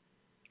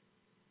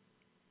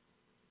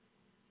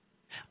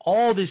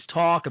 All this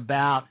talk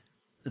about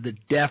the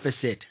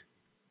deficit,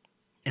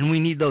 and we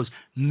need those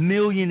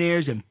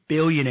millionaires and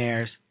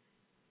billionaires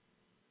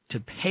to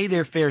pay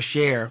their fair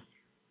share,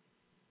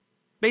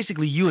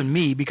 basically you and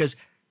me, because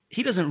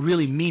he doesn't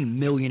really mean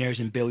millionaires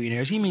and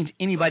billionaires. He means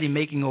anybody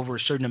making over a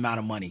certain amount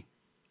of money.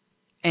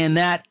 And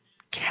that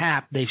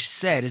cap, they've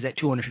said, is at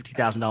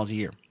 $250,000 a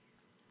year.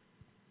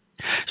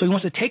 So he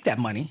wants to take that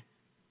money,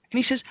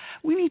 and he says,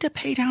 we need to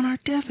pay down our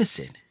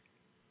deficit.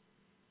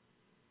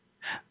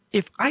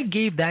 If I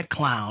gave that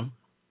clown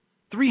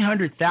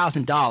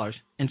 $300,000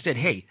 and said,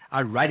 hey,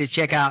 I'd write a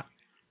check out,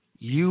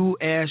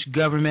 U.S.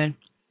 government,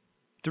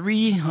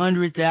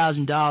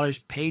 $300,000,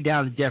 pay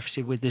down the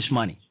deficit with this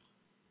money,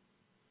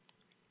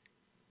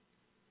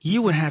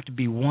 you would have to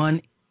be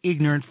one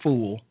ignorant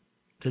fool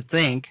to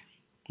think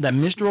that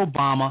Mr.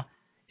 Obama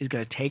is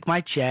going to take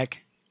my check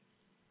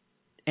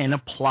and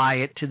apply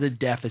it to the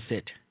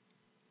deficit.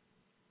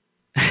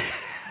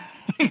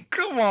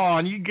 Come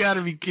on, you got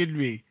to be kidding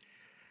me.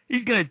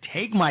 He's going to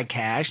take my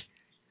cash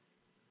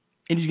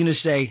and he's going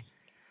to say,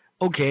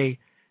 okay,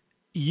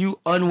 you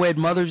unwed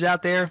mothers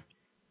out there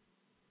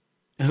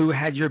who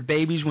had your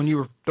babies when you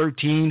were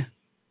 13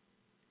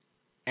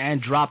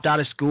 and dropped out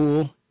of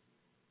school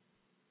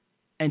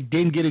and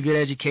didn't get a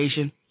good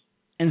education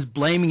and is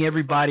blaming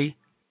everybody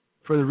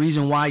for the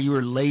reason why you were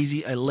a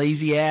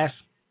lazy ass.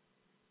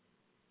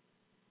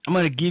 I'm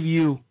going to give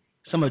you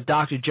some of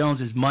Dr.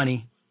 Jones's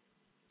money,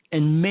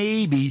 and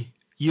maybe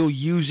you'll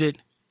use it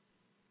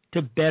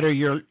to better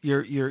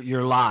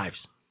your lives.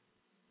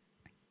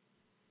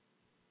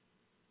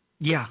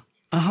 Yeah.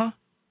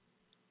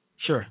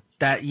 Sure.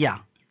 Yeah.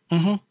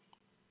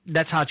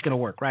 That's how it's going to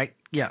work, right?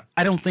 Yeah.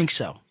 I don't think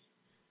so.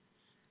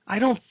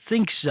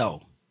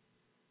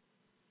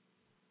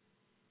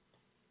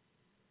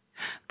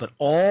 But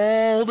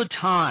all the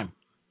time,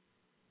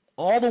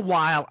 all the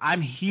while,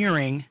 I'm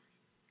hearing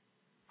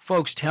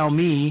folks tell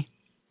me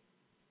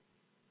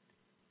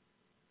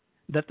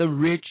that the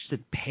rich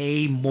should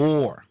pay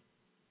more.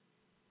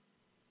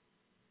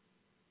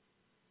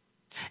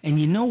 And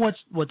you know what's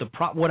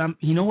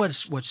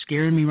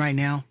scaring me right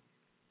now?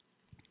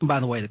 By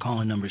the way, the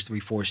call-in number is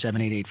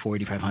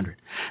 347-884-8500.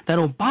 That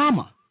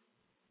Obama,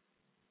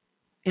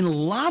 in a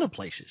lot of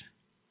places,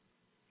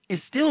 is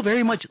still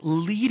very much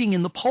leading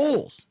in the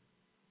polls.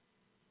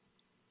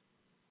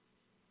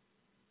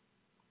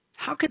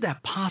 How could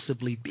that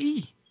possibly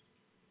be?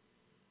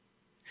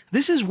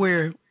 This is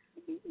where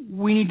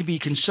we need to be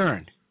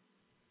concerned,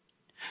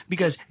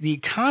 because the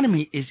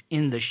economy is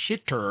in the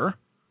shitter.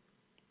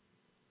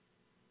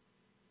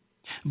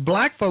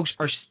 Black folks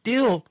are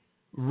still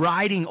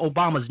riding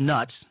Obama's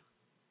nuts.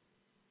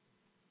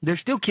 They're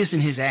still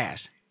kissing his ass.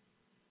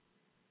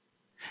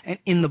 And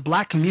in the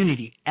black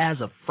community, as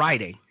of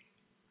Friday,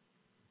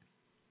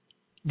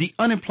 the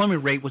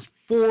unemployment rate was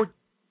 14%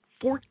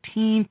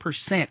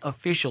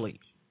 officially.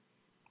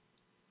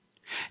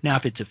 Now,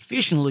 if it's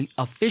officially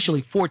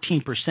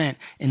 14%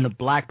 in the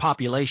black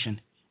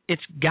population,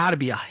 it's got to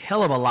be a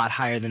hell of a lot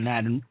higher than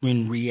that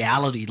in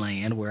reality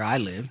land where I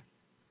live.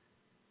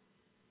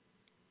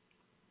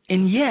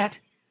 And yet,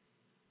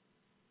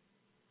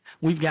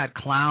 we've got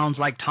clowns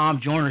like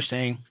Tom Joyner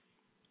saying,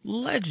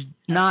 let's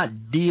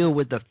not deal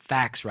with the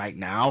facts right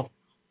now.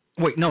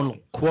 Wait, no,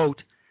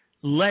 quote,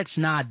 let's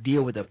not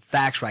deal with the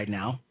facts right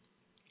now.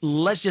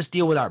 Let's just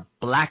deal with our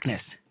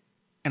blackness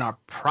and our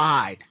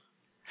pride.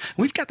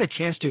 We've got the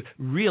chance to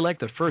reelect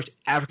the first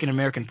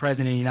African-American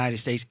president of the United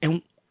States,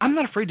 and I'm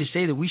not afraid to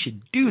say that we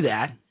should do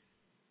that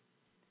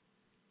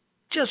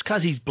just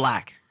because he's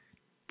black,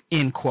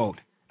 end quote.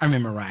 I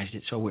memorized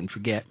it so I wouldn't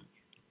forget.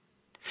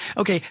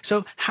 Okay,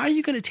 so how are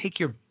you going to take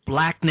your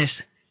blackness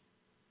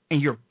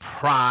and your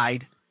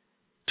pride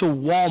to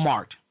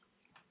Walmart?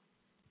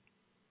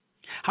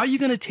 How are you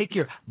going to take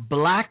your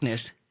blackness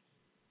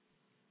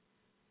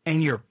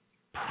and your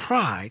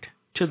pride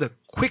to the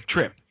Quick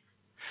Trip?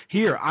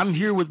 Here, I'm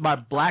here with my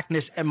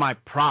blackness and my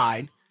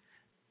pride,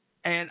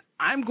 and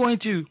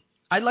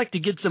I'd like to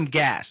get some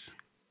gas.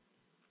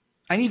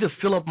 I need to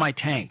fill up my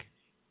tank.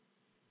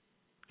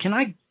 Can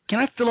I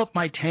fill up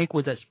my tank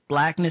with this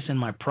blackness and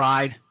my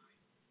pride?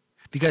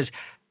 Because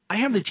I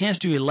have the chance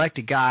to elect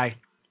a guy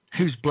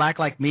who's black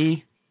like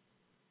me,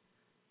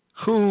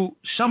 who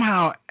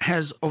somehow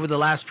has, over the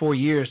last 4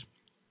 years,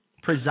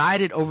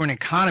 presided over an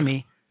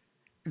economy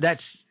that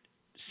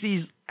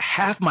sees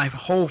half my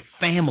whole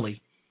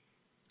family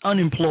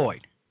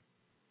unemployed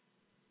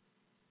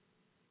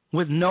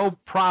with no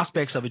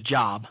prospects of a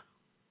job.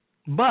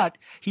 But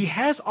he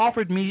has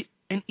offered me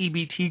an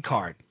EBT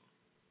card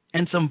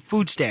and some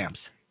food stamps,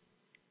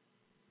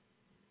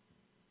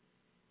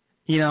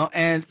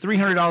 and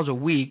 $300 a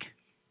week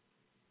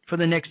for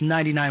the next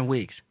 99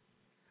 weeks.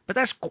 But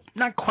that's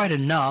not quite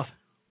enough.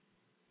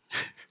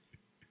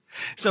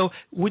 So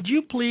would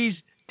you please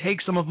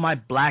take some of my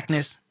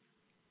blackness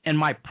and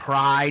my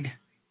pride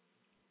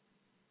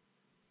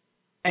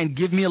and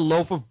give me a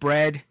loaf of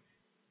bread,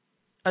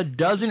 a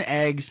dozen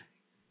eggs,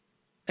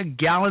 a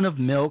gallon of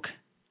milk,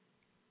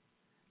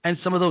 and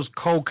some of those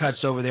cold cuts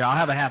over there? I'll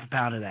have a half a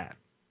pound of that.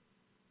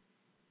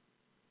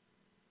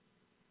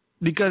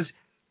 Because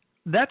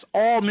that's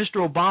all Mr.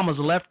 Obama's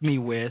left me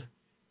with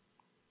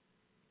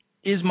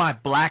is my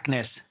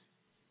blackness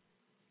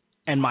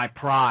and my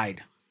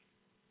pride.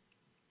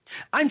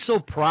 I'm so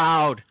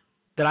proud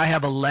that I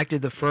have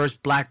elected the first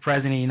black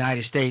president of the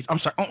United States.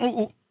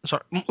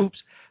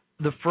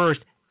 The first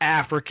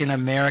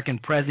African-American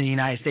president of the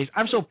United States.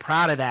 I'm so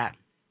proud of that.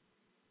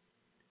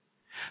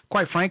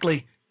 Quite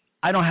frankly,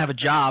 I don't have a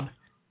job,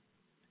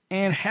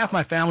 and half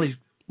my family's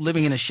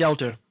living in a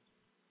shelter.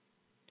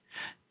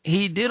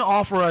 He did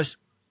offer us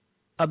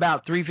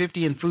about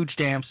 $3.50 in food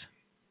stamps.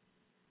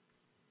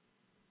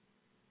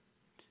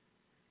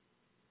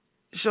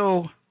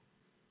 So,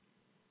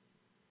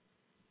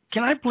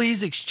 can I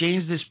please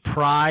exchange this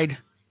pride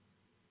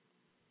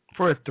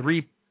for a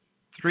three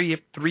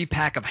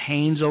pack of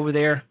Hanes over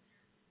there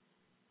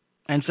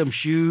and some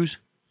shoes?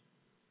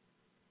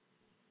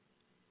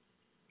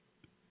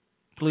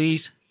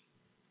 Please.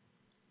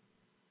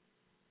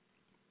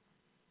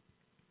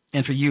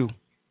 And for you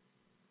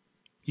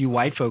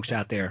white folks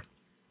out there,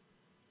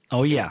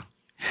 oh yeah,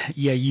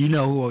 you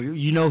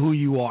know who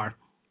you are.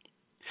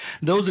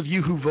 Those of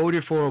you who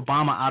voted for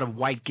Obama out of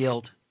white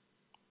guilt.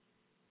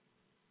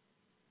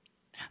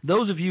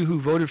 Those of you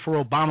who voted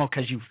for Obama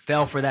because you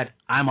fell for that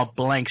I'm a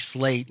blank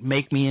slate,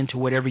 make me into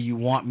whatever you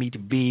want me to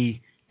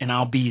be, and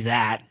I'll be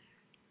that.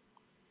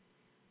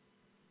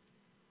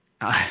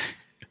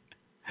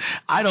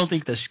 I don't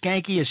think the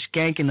skankiest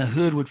skank in the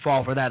hood would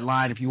fall for that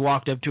line if you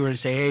walked up to her and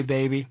say, hey,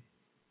 baby,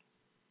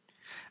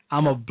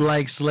 I'm a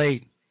blank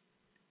slate.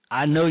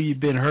 I know you've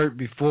been hurt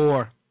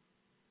before,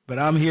 but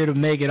I'm here to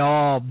make it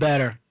all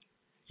better.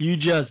 You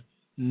just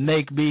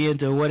make me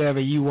into whatever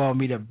you want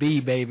me to be,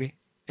 baby,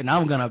 and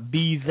I'm going to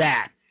be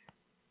that.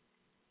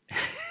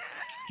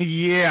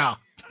 Yeah.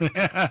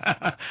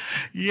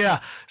 Yeah.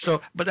 So,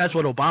 but that's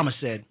what Obama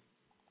said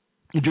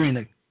during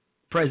the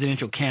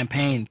presidential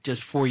campaign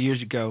just 4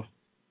 years ago.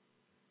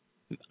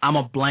 I'm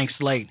a blank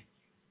slate.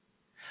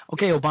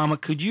 Okay, Obama,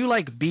 could you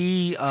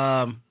be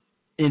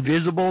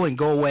invisible and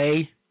go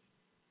away?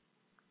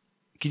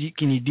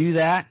 Can you do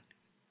that?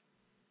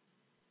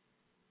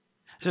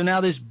 So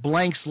now this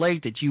blank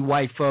slate that you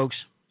white folks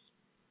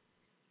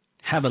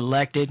have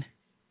elected,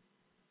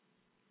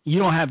 you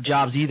don't have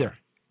jobs either.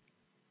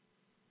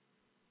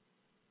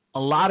 A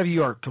lot of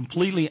you are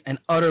completely and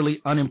utterly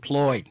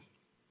unemployed.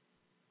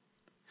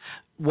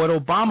 What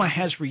Obama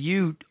has for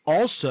you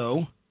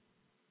also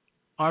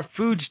are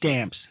food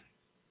stamps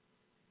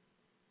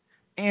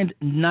and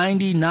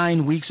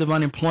 99 weeks of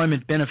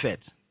unemployment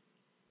benefits.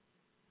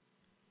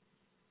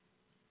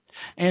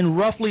 And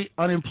roughly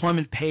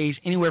unemployment pays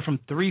anywhere from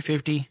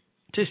 $350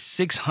 to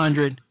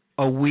 $600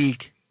 a week.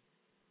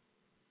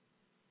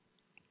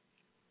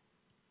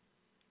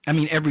 I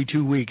mean, every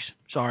 2 weeks,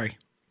 sorry.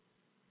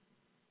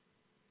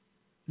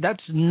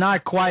 That's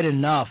not quite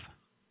enough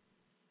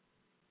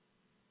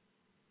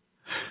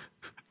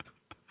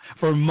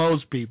for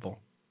most people,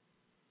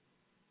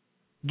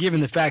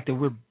 given the fact that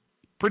we're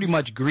pretty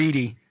much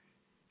greedy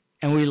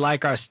and we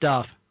like our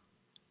stuff.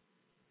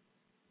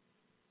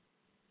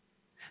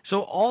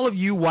 So all of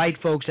you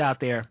white folks out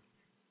there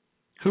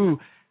who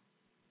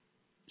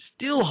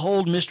still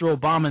hold Mr.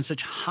 Obama in such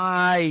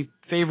high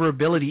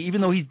favorability, even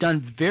though he's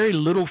done very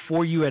little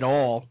for you at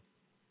all,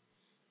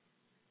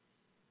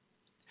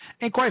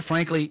 and quite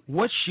frankly,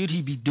 what should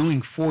he be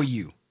doing for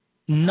you?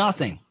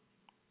 Nothing.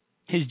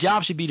 His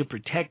job should be to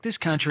protect this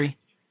country,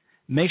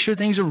 make sure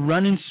things are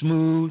running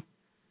smooth,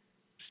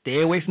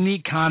 stay away from the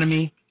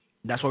economy.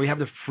 That's why we have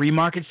the free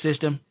market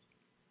system.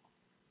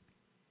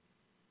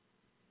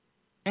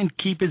 And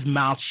keep his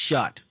mouth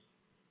shut.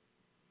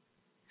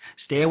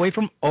 Stay away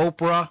from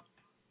Oprah,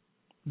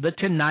 The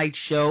Tonight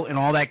Show, and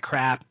all that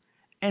crap,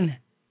 and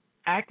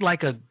act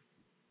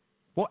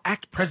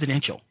act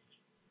presidential.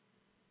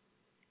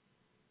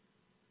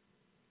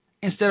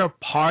 Instead of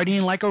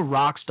partying like a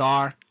rock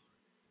star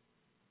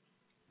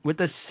with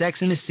the Sex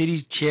and the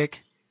City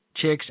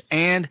chicks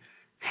and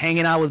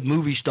hanging out with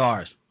movie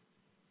stars.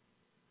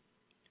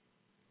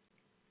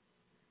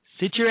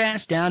 Sit your ass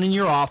down in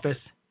your office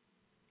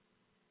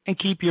and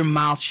keep your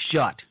mouth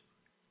shut.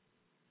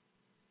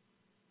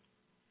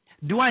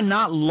 Do I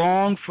not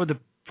long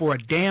for a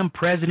damn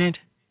president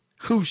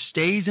who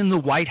stays in the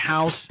White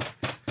House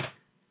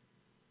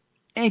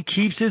and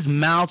keeps his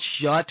mouth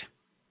shut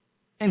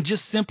and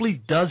just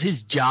simply does his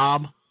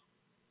job?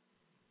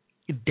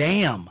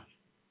 Damn.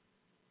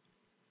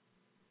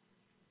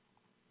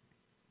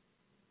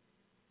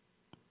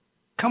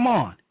 Come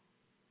on.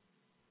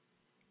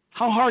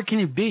 How hard can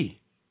it be?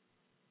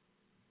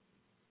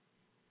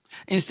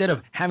 Instead of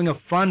having a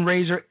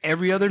fundraiser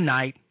every other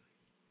night,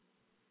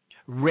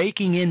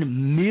 raking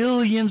in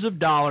millions of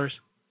dollars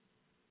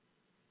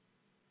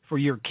for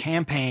your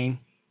campaign,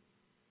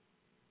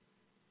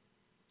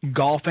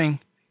 golfing,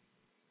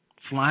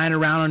 flying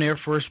around on Air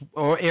Force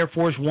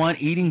One,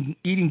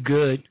 eating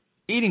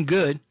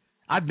good.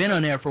 I've been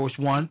on Air Force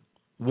One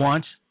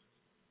once.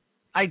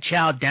 I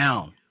chowed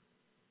down.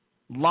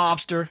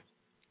 Lobster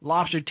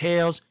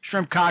tails,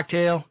 shrimp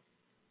cocktail,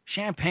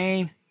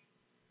 champagne,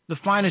 the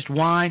finest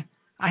wine.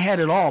 I had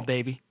it all,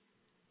 baby.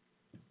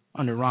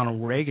 Under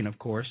Ronald Reagan, of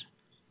course.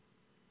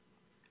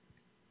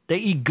 They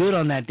eat good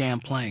on that damn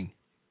plane.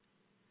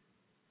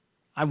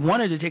 I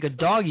wanted to take a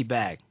doggy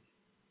bag.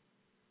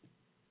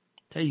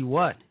 Tell you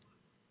what.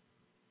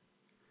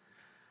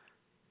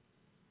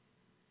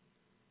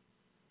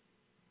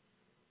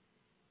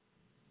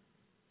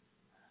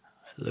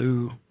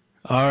 Hello.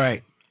 All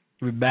right.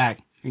 We're back.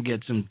 We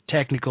get some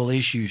technical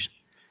issues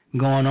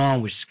going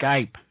on with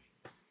Skype.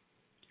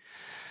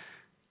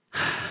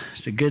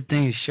 It's a good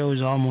thing the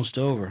show's almost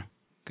over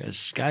because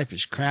Skype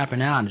is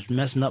crapping out and it's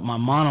messing up my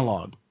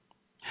monologue.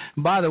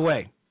 By the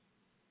way,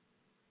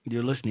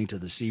 you're listening to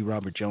the C.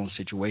 Robert Jones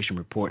Situation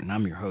Report, and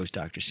I'm your host,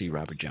 Dr. C.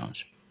 Robert Jones.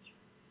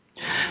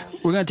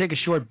 We're going to take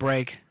a short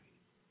break,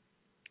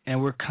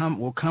 and we'll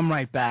come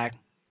right back.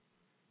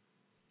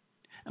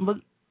 But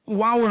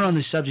while we're on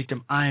the subject of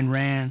Ayn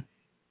Rand,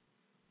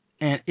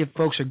 and if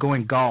folks are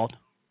going Galt,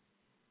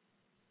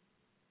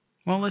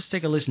 well, let's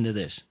take a listen to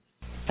this.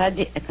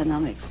 Study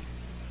economics.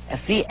 A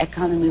free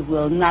economy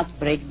will not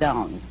break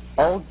down.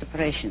 All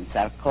depressions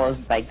are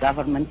caused by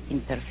government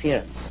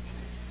interference.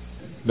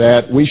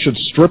 That we should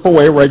strip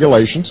away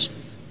regulations,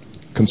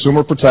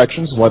 consumer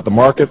protections, let the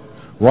market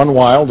run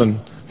wild, and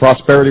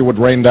prosperity would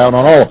rain down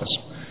on all of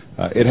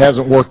us. It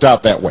hasn't worked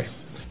out that way.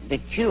 The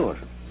cure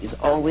is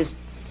always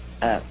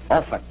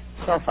offered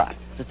so far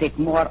to take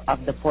more of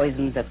the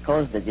poison that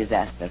caused the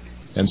disaster.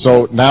 And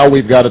so now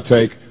we've got to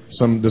take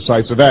some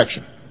decisive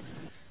action.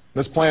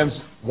 This plan's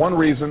one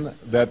reason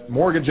that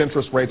mortgage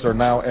interest rates are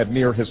now at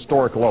near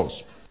historic lows.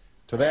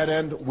 To that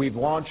end, we've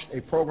launched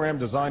a program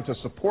designed to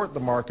support the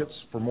markets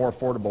for more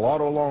affordable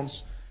auto loans,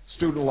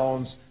 student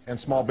loans, and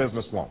small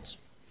business loans.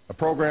 A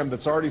program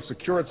that's already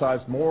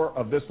securitized more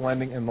of this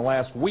lending in the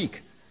last week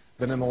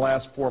than in the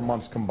last 4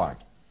 months combined.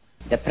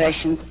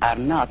 Depressions are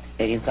not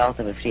a result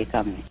of a free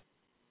economy.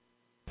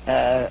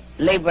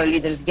 Labor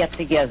leaders get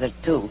together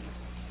to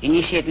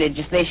initiate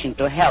legislation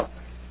to help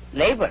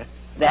labor.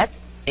 That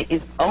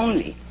is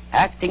only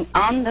acting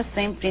on the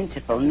same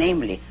principle,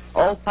 namely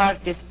all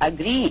parties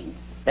agreeing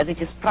that it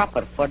is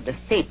proper for the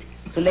state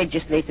to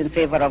legislate in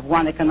favor of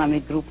one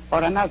economic group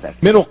or another.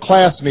 Middle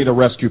class need a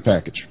rescue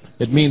package.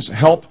 It means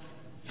help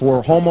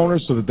for homeowners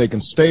so that they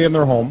can stay in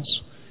their homes.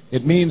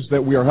 It means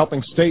that we are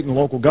helping state and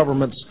local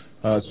governments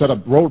set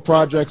up road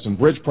projects and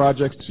bridge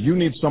projects. You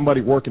need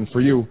somebody working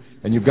for you,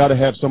 and you've got to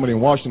have somebody in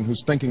Washington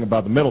who's thinking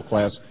about the middle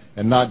class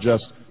and not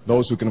just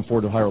those who can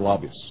afford to hire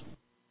lobbyists.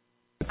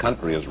 The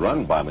country is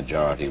run by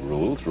majority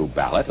rule through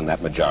ballot, and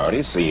that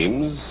majority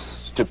seems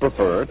to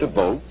prefer to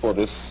vote for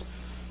this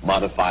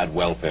modified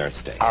welfare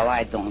state. Oh,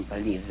 I don't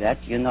believe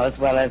that. You know as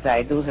well as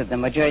I do that the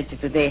majority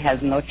today has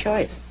no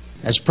choice.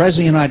 As President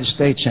of the United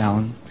States,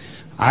 Alan,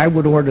 I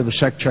would order the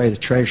Secretary of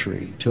the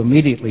Treasury to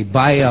immediately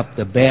buy up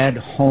the bad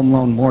home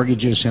loan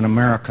mortgages in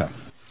America.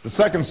 The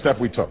second step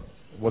we took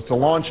was to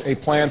launch a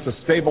plan to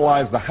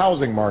stabilize the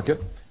housing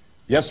market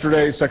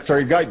Yesterday,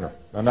 Secretary Geithner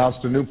announced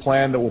a new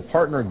plan that will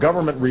partner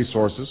government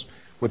resources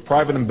with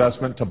private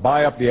investment to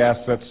buy up the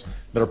assets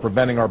that are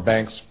preventing our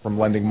banks from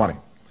lending money.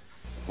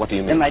 What do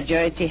you The mean?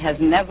 majority has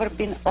never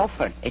been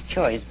offered a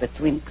choice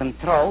between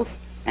control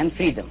and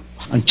freedom.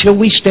 Until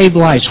we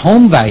stabilize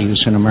home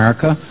values in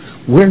America,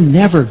 we're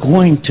never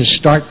going to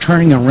start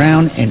turning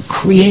around and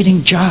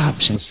creating jobs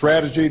The and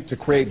strategy to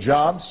create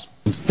jobs.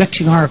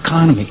 fixing our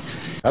economy.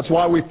 That's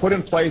why we've put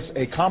in place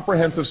a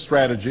comprehensive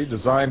strategy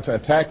designed to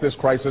attack this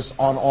crisis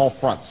on all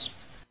fronts.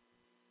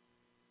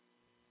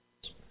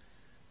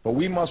 But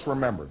we must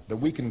remember that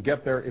we can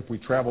get there if we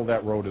travel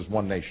that road as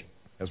one nation,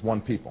 as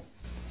one people.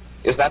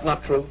 Is that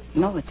not true?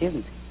 No, it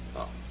isn't.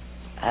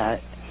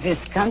 This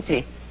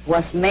country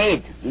was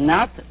made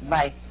not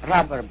by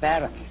robber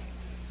barons,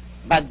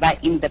 but by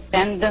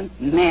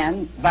independent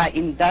men, by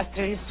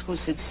industrialists who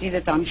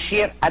succeeded on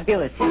sheer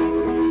ability.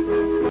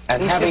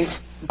 And having...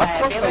 By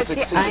of course they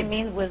ability, succeeded. I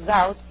mean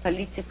without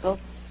political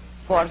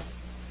force,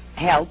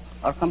 help,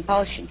 or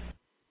compulsion.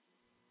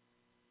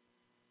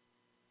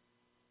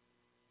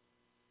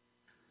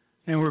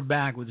 And we're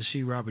back with the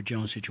C. Robert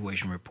Jones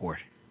Situation Report.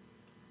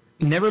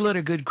 Never let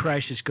a good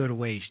crisis go to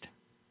waste.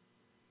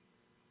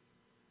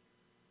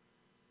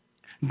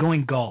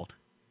 Going Galt.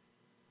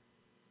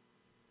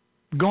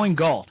 Going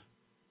Galt.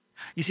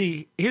 You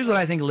see, here's what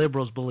I think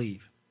liberals believe.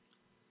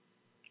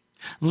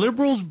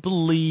 Liberals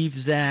believe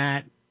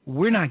that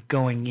we're not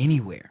going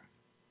anywhere.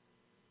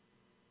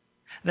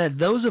 That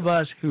those of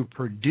us who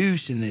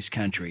produce in this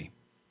country,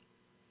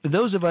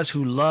 those of us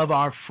who love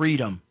our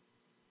freedom,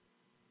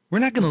 we're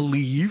not going to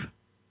leave.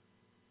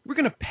 We're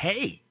going to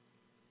pay.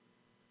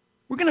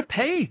 We're going to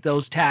pay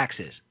those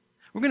taxes.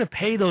 We're going to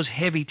pay those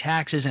heavy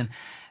taxes, and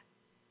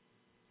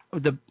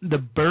the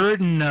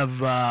burden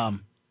of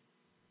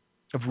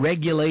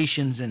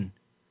regulations and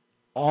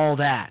all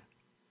that.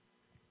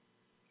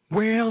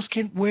 Where else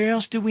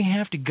do we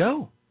have to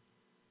go?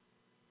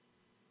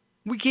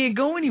 We can't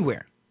go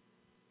anywhere.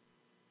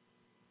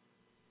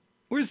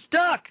 We're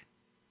stuck.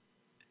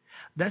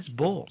 That's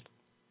bold.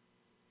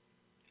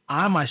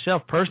 I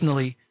myself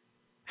personally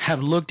have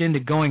looked into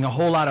going a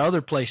whole lot of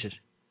other places.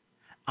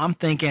 I'm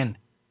thinking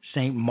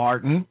St.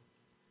 Martin,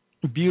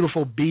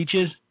 beautiful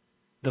beaches.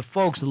 The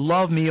folks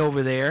love me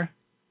over there.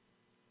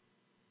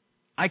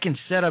 I can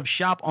set up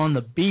shop on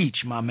the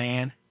beach, my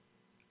man.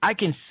 I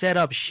can set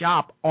up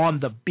shop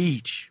on the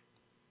beach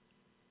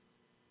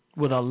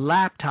with a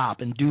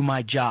laptop and do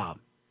my job.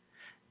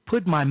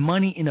 Put my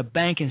money in a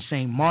bank in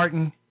St.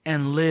 Martin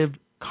and live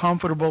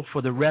comfortable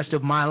for the rest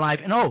of my life.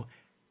 And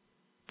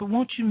but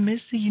won't you miss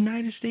the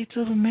United States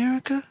of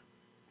America?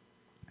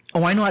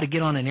 Oh, I know how to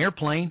get on an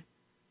airplane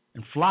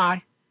and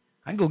fly.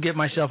 I can go get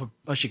myself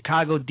a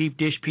Chicago deep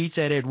dish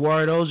pizza at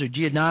Eduardo's or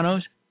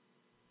Giordano's.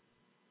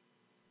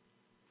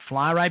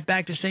 Fly right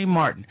back to St.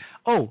 Martin.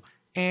 Oh,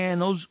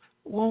 and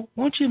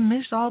won't you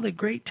miss all the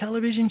great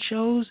television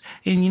shows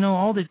and,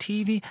 all the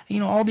TV,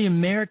 all the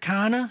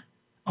Americana?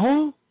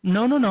 Oh,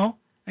 no.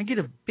 I get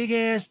a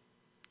big-ass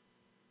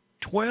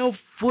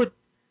 12-foot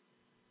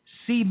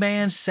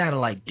C-band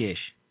satellite dish.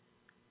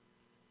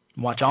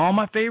 Watch all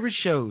my favorite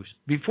shows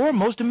before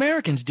most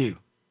Americans do.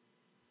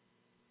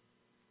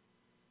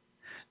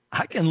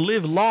 I can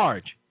live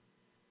large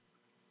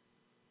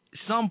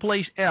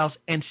someplace else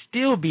and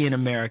still be an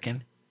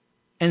American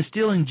and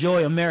still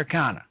enjoy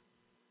Americana.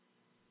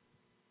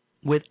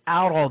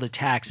 Without all the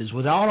taxes,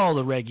 without all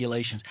the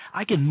regulations,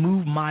 I can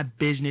move my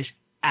business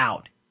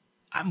out.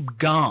 I'm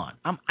gone.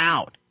 I'm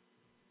out.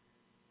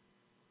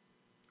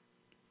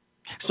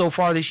 So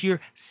far this year,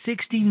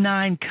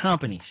 69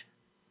 companies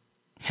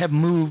have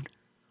moved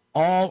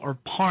all or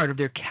part of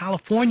their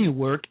California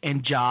work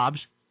and jobs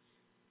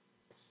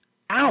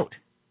out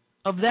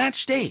of that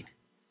state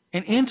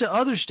and into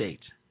other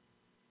states.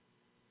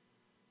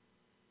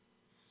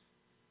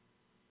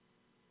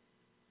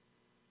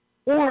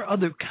 Or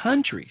other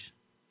countries.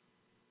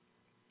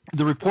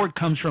 The report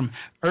comes from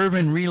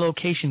urban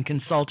relocation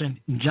consultant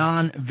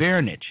John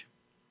Vernich.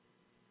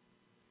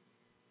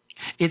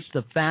 It's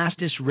the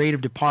fastest rate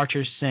of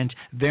departure since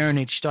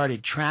Vernich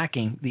started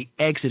tracking the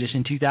exodus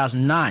in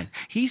 2009.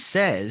 He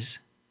says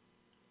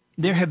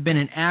there have been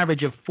an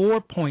average of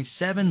 4.7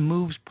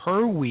 moves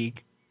per week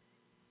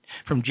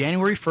from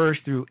January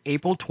 1st through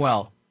April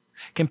 12th,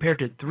 compared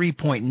to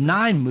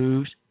 3.9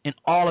 moves in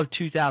all of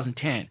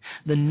 2010.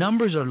 The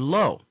numbers are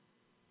low,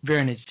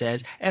 Vernich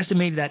says,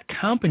 estimated that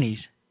companies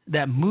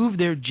that move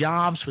their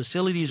jobs,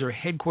 facilities, or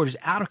headquarters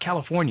out of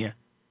California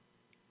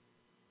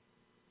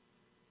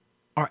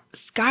are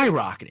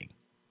skyrocketing.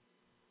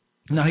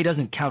 Now, he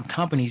doesn't count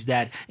companies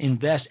that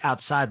invest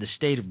outside the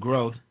state of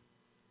growth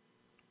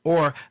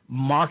or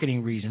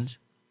marketing reasons.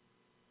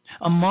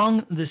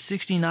 Among the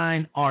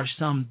 69 are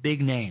some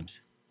big names.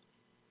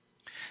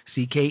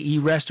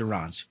 CKE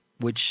Restaurants,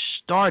 which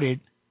started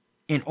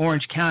in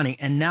Orange County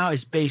and now is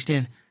based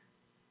in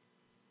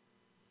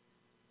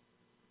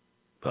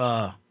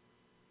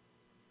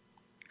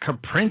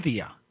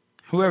Caprinthia,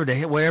 wherever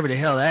the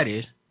hell that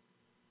is.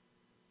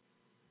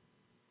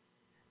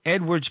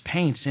 Edwards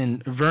Paints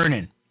in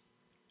Vernon,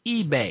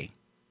 eBay,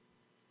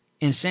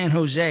 in San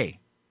Jose,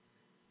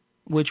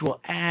 which will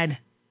add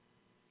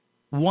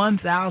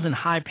 1,000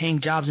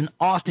 high-paying jobs in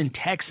Austin,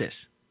 Texas,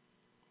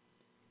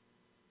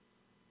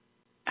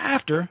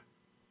 after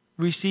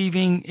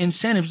receiving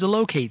incentives to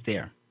locate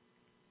there.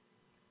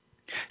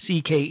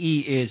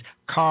 CKE is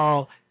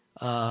Carl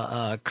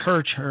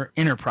Kircher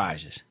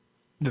Enterprises,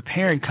 the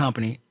parent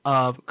company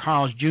of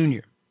Carl's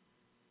Jr.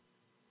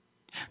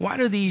 Why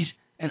do these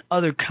and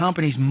other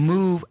companies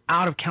move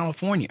out of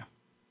California?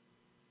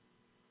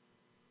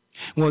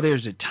 Well,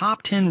 there's the top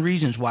 10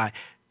 reasons why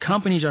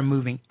companies are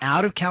moving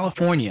out of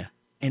California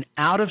and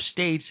out of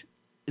states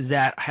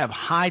that have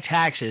high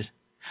taxes.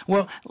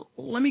 Well,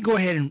 let me go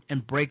ahead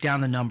and break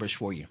down the numbers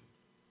for you.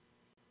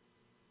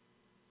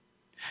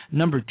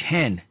 Number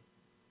 10.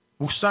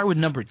 We'll start with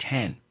number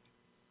 10.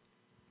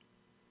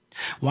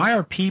 Why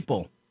are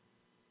people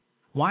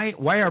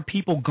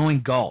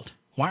going Galt?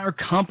 Why are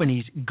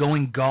companies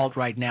going Galt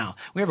right now?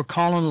 We have a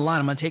call on the line.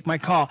 I'm going to take my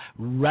call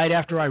right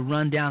after I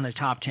run down the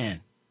top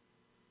 10.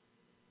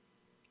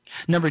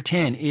 Number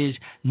 10 is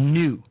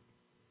new.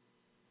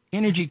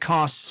 Energy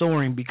costs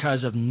soaring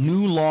because of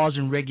new laws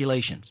and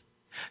regulations.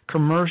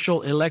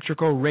 Commercial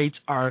electrical rates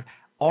are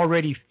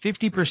already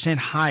 50%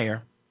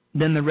 higher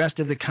than the rest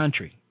of the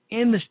country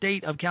in the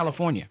state of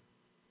California.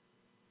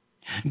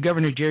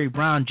 Governor Jerry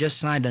Brown just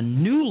signed a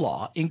new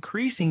law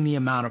increasing the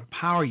amount of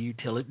power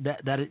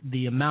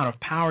the amount of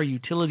power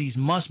utilities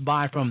must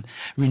buy from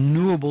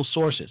renewable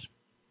sources,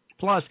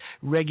 plus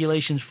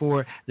regulations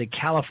for the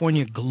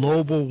California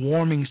Global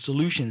Warming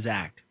Solutions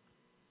Act.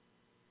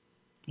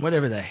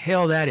 Whatever the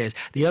hell that is.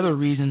 The other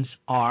reasons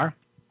are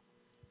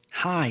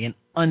high and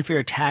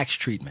unfair tax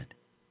treatment.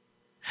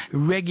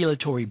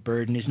 Regulatory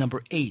burden is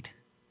number 8.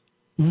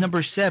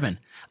 Number 7,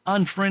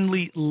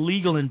 unfriendly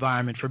legal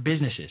environment for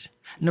businesses.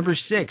 Number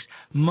 6,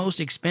 most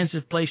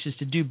expensive places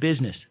to do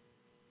business.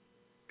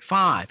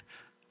 5,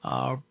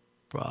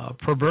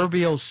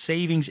 proverbial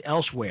savings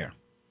elsewhere.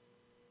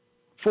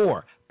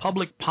 4,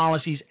 public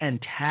policies and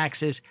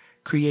taxes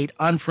create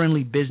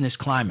unfriendly business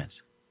climates.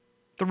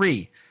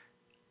 3,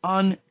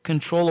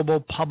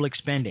 uncontrollable public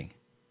spending.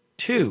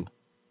 2,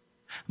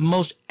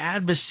 most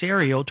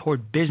adversarial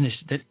toward business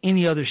than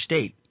any other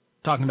state.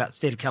 Talking about the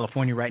state of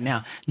California right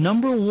now.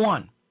 Number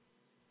 1,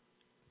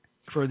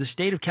 for the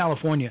state of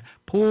California,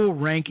 poor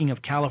ranking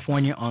of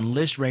California on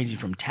lists ranging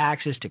from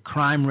taxes to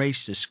crime rates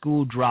to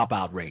school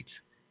dropout rates.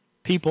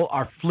 People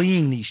are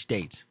fleeing these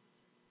states.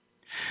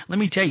 Let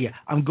me tell you,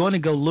 I'm going to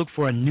go look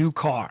for a new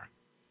car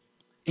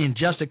in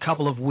just a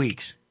couple of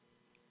weeks.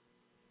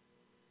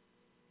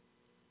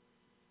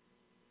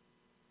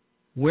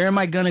 Where am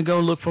I going to go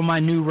look for my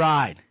new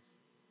ride?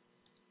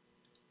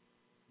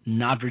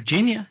 Not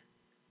Virginia.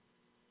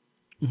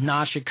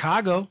 Not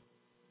Chicago.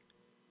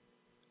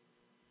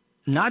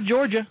 Not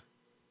Georgia.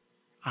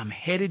 I'm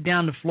headed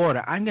down to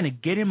Florida. I'm going to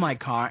get in my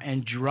car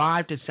and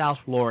drive to South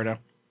Florida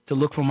to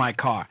look for my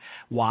car.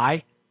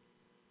 Why?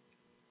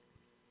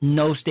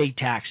 No state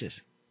taxes.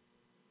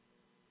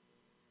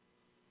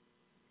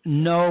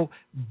 No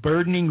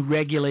burdening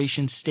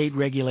regulations, state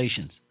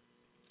regulations.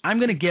 I'm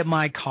going to get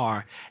my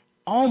car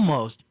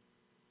almost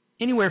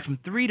anywhere from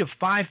 $3,000 to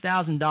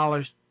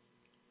 $5,000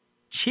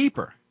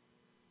 cheaper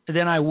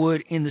than I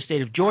would in the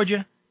state of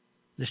Georgia,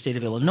 the state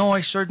of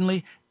Illinois,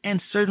 certainly, and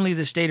certainly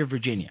the state of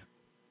Virginia.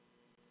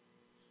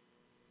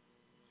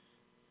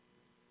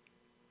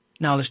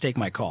 Now let's take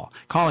my call.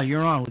 Caller,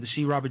 you're on with the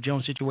C. Robert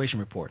Jones Situation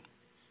Report.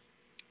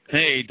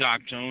 Hey,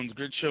 Doc Jones.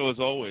 Good show as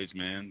always,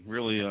 man.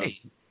 Really.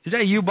 Hey, is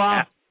that you,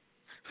 Bob?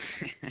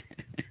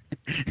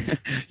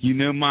 You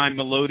know my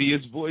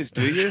melodious voice,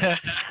 do you?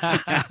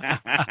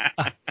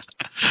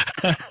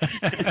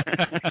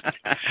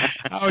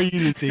 How are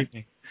you this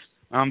evening?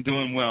 I'm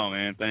doing well,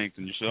 man. Thanks.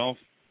 And yourself?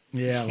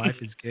 Yeah, life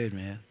is good,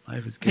 man.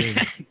 Life is good.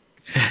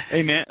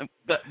 Hey, man,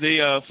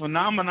 the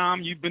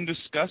phenomenon you've been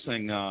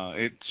discussing,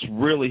 it's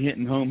really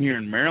hitting home here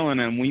in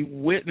Maryland, and we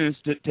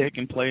witnessed it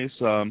taking place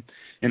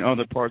in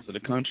other parts of the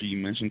country. You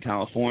mentioned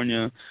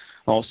California,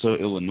 also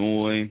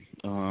Illinois,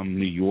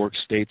 New York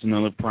State's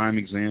another prime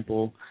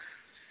example.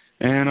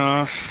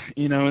 And,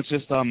 it's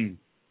just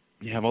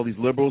you have all these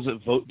liberals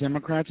that vote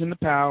Democrats into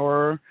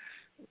power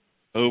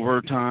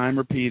over time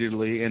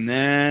repeatedly, and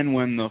then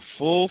when the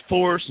full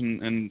force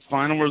and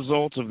final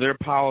results of their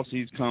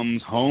policies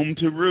comes home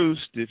to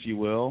roost, if you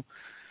will,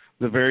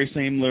 the very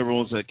same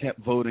liberals that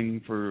kept voting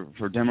for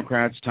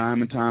Democrats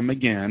time and time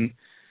again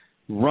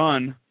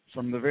run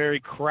from the very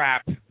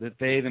crap that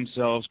they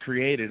themselves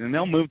created. And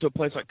they'll move to a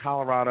place like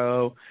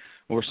Colorado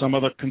or some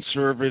other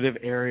conservative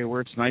area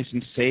where it's nice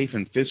and safe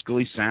and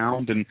fiscally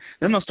sound, and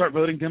then they'll start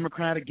voting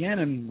Democrat again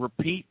and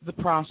repeat the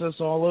process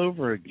all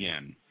over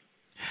again.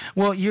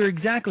 Well, you're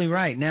exactly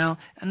right. Now,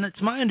 and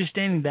it's my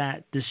understanding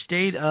that the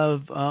state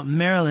of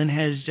Maryland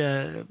has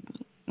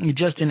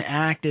just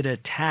enacted a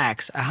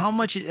tax. How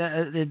much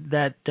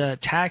that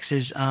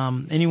taxes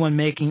anyone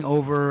making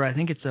over, I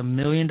think it's $1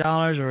 million,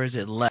 or is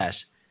it less?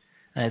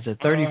 It's a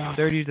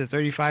 30 to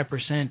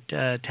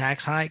 35%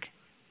 tax hike.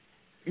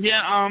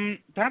 Yeah,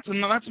 that's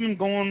been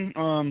going.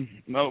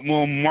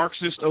 Well,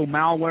 Marxist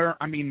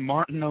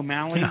Martin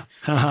O'Malley,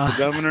 the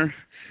governor.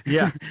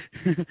 Yeah,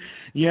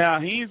 yeah,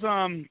 he's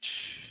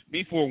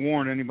be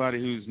forewarned, anybody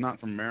who's not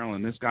from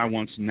Maryland. This guy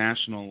wants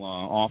national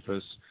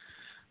office,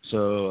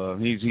 so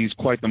he's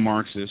quite the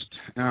Marxist.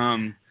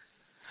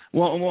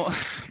 Well,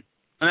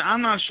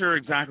 I'm not sure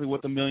exactly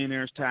what the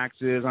millionaire's tax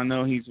is. I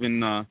know he's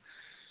been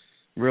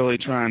really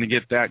trying to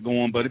get that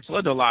going, but it's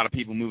led to a lot of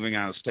people moving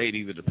out of state,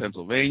 either to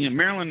Pennsylvania.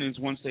 Maryland is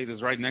one state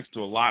that's right next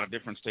to a lot of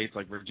different states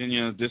like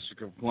Virginia,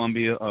 District of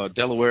Columbia,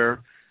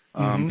 Delaware,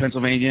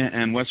 Pennsylvania,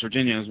 and West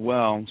Virginia as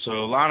well. So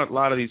a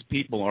lot of these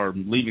people are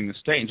leaving the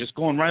state and just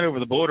going right over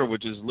the border,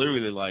 which is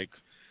literally like,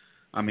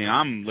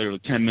 I'm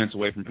literally 10 minutes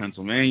away from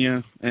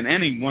Pennsylvania, and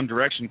any one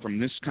direction from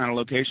this kind of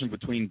location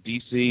between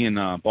D.C.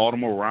 and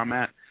Baltimore, where I'm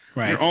at,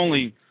 right. You're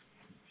only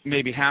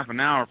maybe half an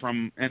hour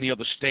from any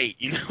other state,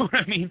 you know what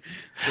I mean?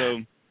 So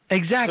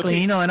exactly,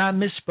 and I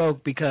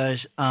misspoke because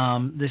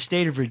the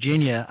state of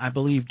Virginia, I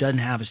believe, doesn't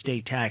have a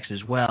state tax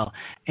as well.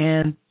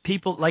 And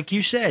people, like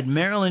you said,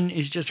 Maryland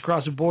is just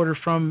across the border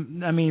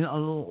from,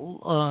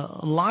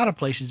 a lot of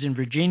places in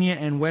Virginia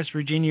and West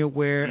Virginia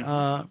where,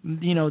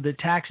 the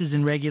taxes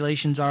and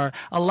regulations are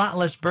a lot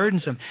less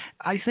burdensome.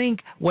 I think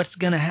what's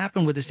going to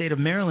happen with the state of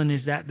Maryland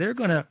is that they're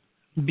going to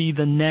be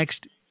the next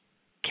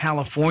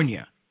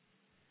California.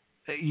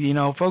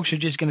 Folks are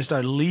just going to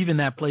start leaving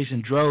that place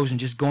in droves and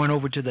just going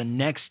over to the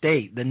next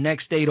state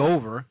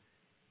over,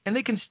 and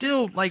they can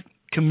still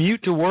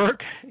commute to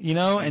work,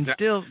 and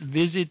still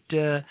visit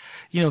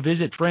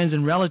friends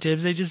and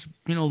relatives. They just,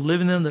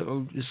 live in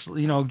them,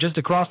 just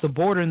across the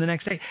border in the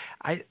next state.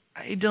 I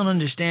don't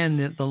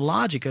understand the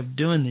logic of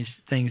doing these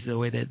things the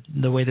way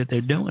that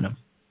they're doing them.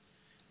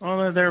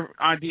 Well, they're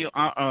ideal.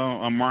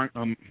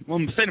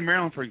 The state of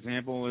Maryland, for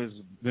example, has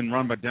been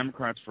run by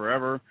Democrats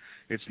forever.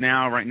 It's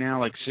right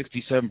now,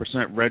 67%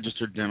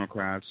 registered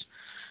Democrats.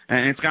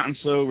 And it's gotten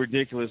so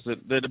ridiculous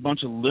that a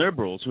bunch of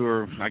liberals who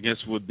are, I guess,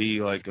 would be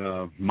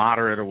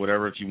moderate or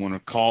whatever, if you want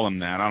to call them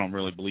that. I don't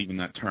really believe in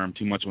that term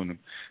too much when it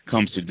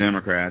comes to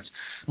Democrats.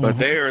 But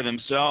they are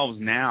themselves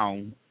now,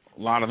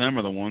 a lot of them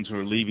are the ones who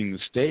are leaving the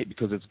state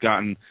because it's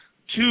gotten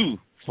too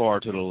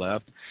far to the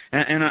left,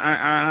 and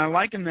I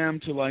liken them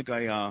to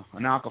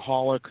an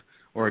alcoholic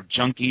or a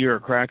junkie or a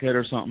crackhead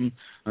or something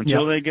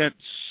until they get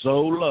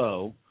so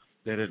low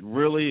that it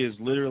really is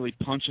literally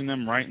punching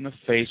them right in the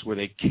face where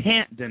they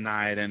can't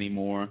deny it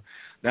anymore.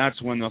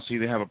 That's when they'll see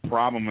they have a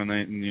problem, and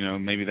they,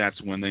 maybe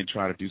that's when they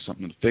try to do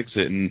something to fix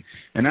it. And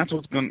that's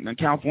what's going. In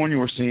California,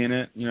 we're seeing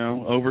it.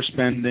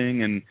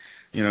 Overspending and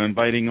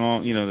inviting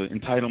all the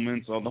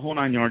entitlements, all the whole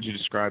 9 yards you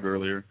described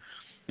earlier.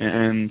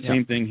 And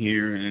same thing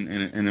here,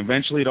 and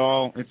eventually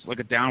it's like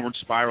a downward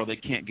spiral. They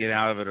can't get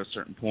out of it at a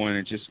certain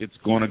point. It's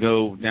going to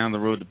go down the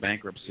road to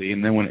bankruptcy,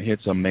 and then when it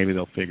hits them, maybe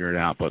they'll figure it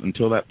out. But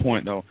until that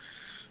point, they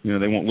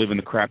won't live in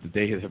the crap that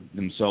they have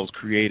themselves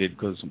created,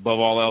 because above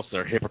all else,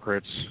 they're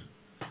hypocrites.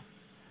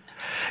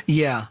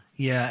 Yeah,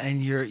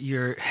 and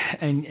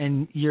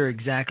you're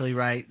exactly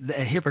right.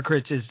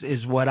 Hypocrites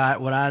is what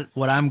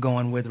I'm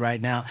going with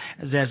right now.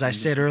 As I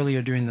said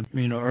earlier during the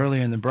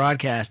earlier in the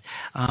broadcast,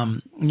 I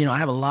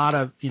have a lot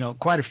of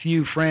quite a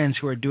few friends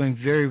who are doing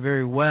very,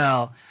 very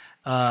well,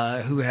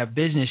 who have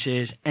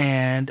businesses,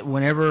 and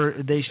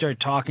whenever they start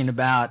talking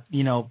about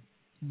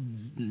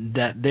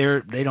that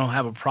they don't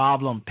have a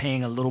problem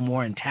paying a little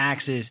more in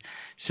taxes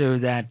so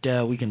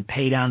that we can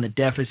pay down the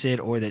deficit,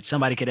 or that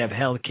somebody could have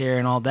health care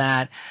and all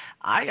that,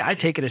 I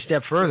take it a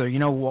step further.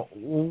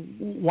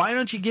 Why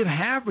don't you give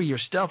half of your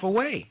stuff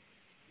away?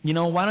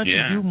 Why don't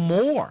you do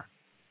more?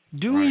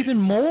 Even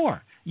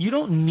more. You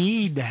don't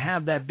need to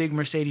have that big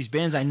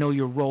Mercedes-Benz I know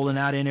you're rolling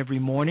out in every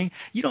morning.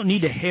 You don't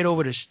need to head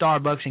over to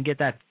Starbucks and get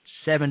that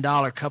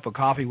 $7 cup of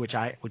coffee, which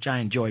I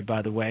enjoyed,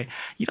 by the way.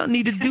 You don't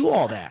need to do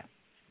all that.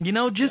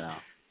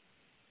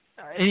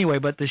 Anyway,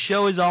 but the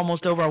show is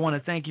almost over. I want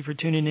to thank you for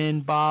tuning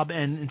in, Bob,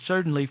 and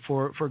certainly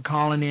for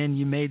calling in.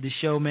 You made the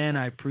show, man.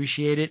 I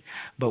appreciate it.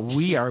 But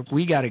we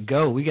got to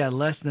go. We got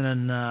less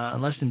than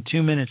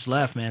 2 minutes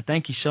left, man.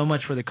 Thank you so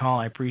much for the call.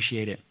 I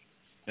appreciate it.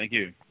 Thank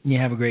you. You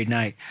have a great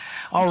night.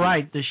 All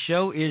right, the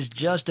show is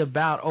just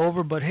about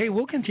over, but hey,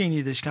 we'll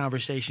continue this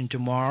conversation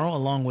tomorrow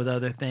along with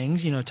other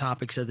things,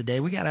 topics of the day.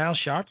 We got Al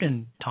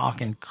Sharpton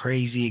talking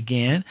crazy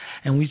again,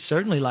 and we'd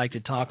certainly like to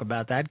talk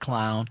about that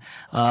clown,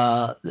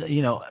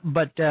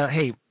 but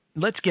hey,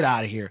 let's get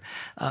out of here.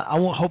 I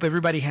hope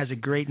everybody has a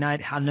great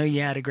night. I know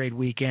you had a great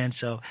weekend,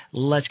 so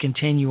let's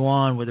continue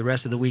on with the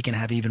rest of the week and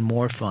have even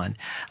more fun.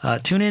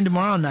 Tune in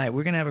tomorrow night.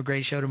 We're going to have a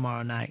great show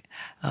tomorrow night.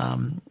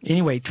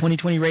 Anyway,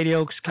 2020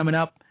 Radio is coming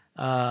up.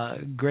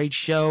 Great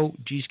show.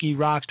 G-Ski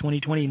Rocks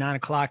 2020, 9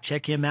 o'clock.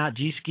 Check him out.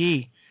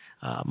 G-Ski,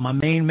 my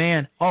main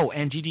man. Oh,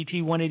 and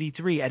GDT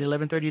 183 at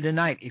 11:30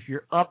 tonight. If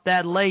you're up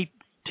that late,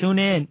 tune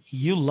in.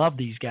 You love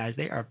these guys.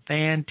 They are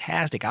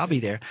fantastic. I'll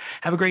be there.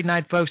 Have a great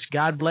night, folks.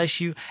 God bless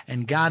you,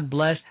 and God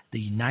bless the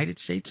United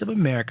States of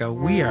America.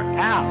 We are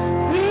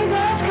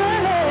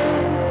out.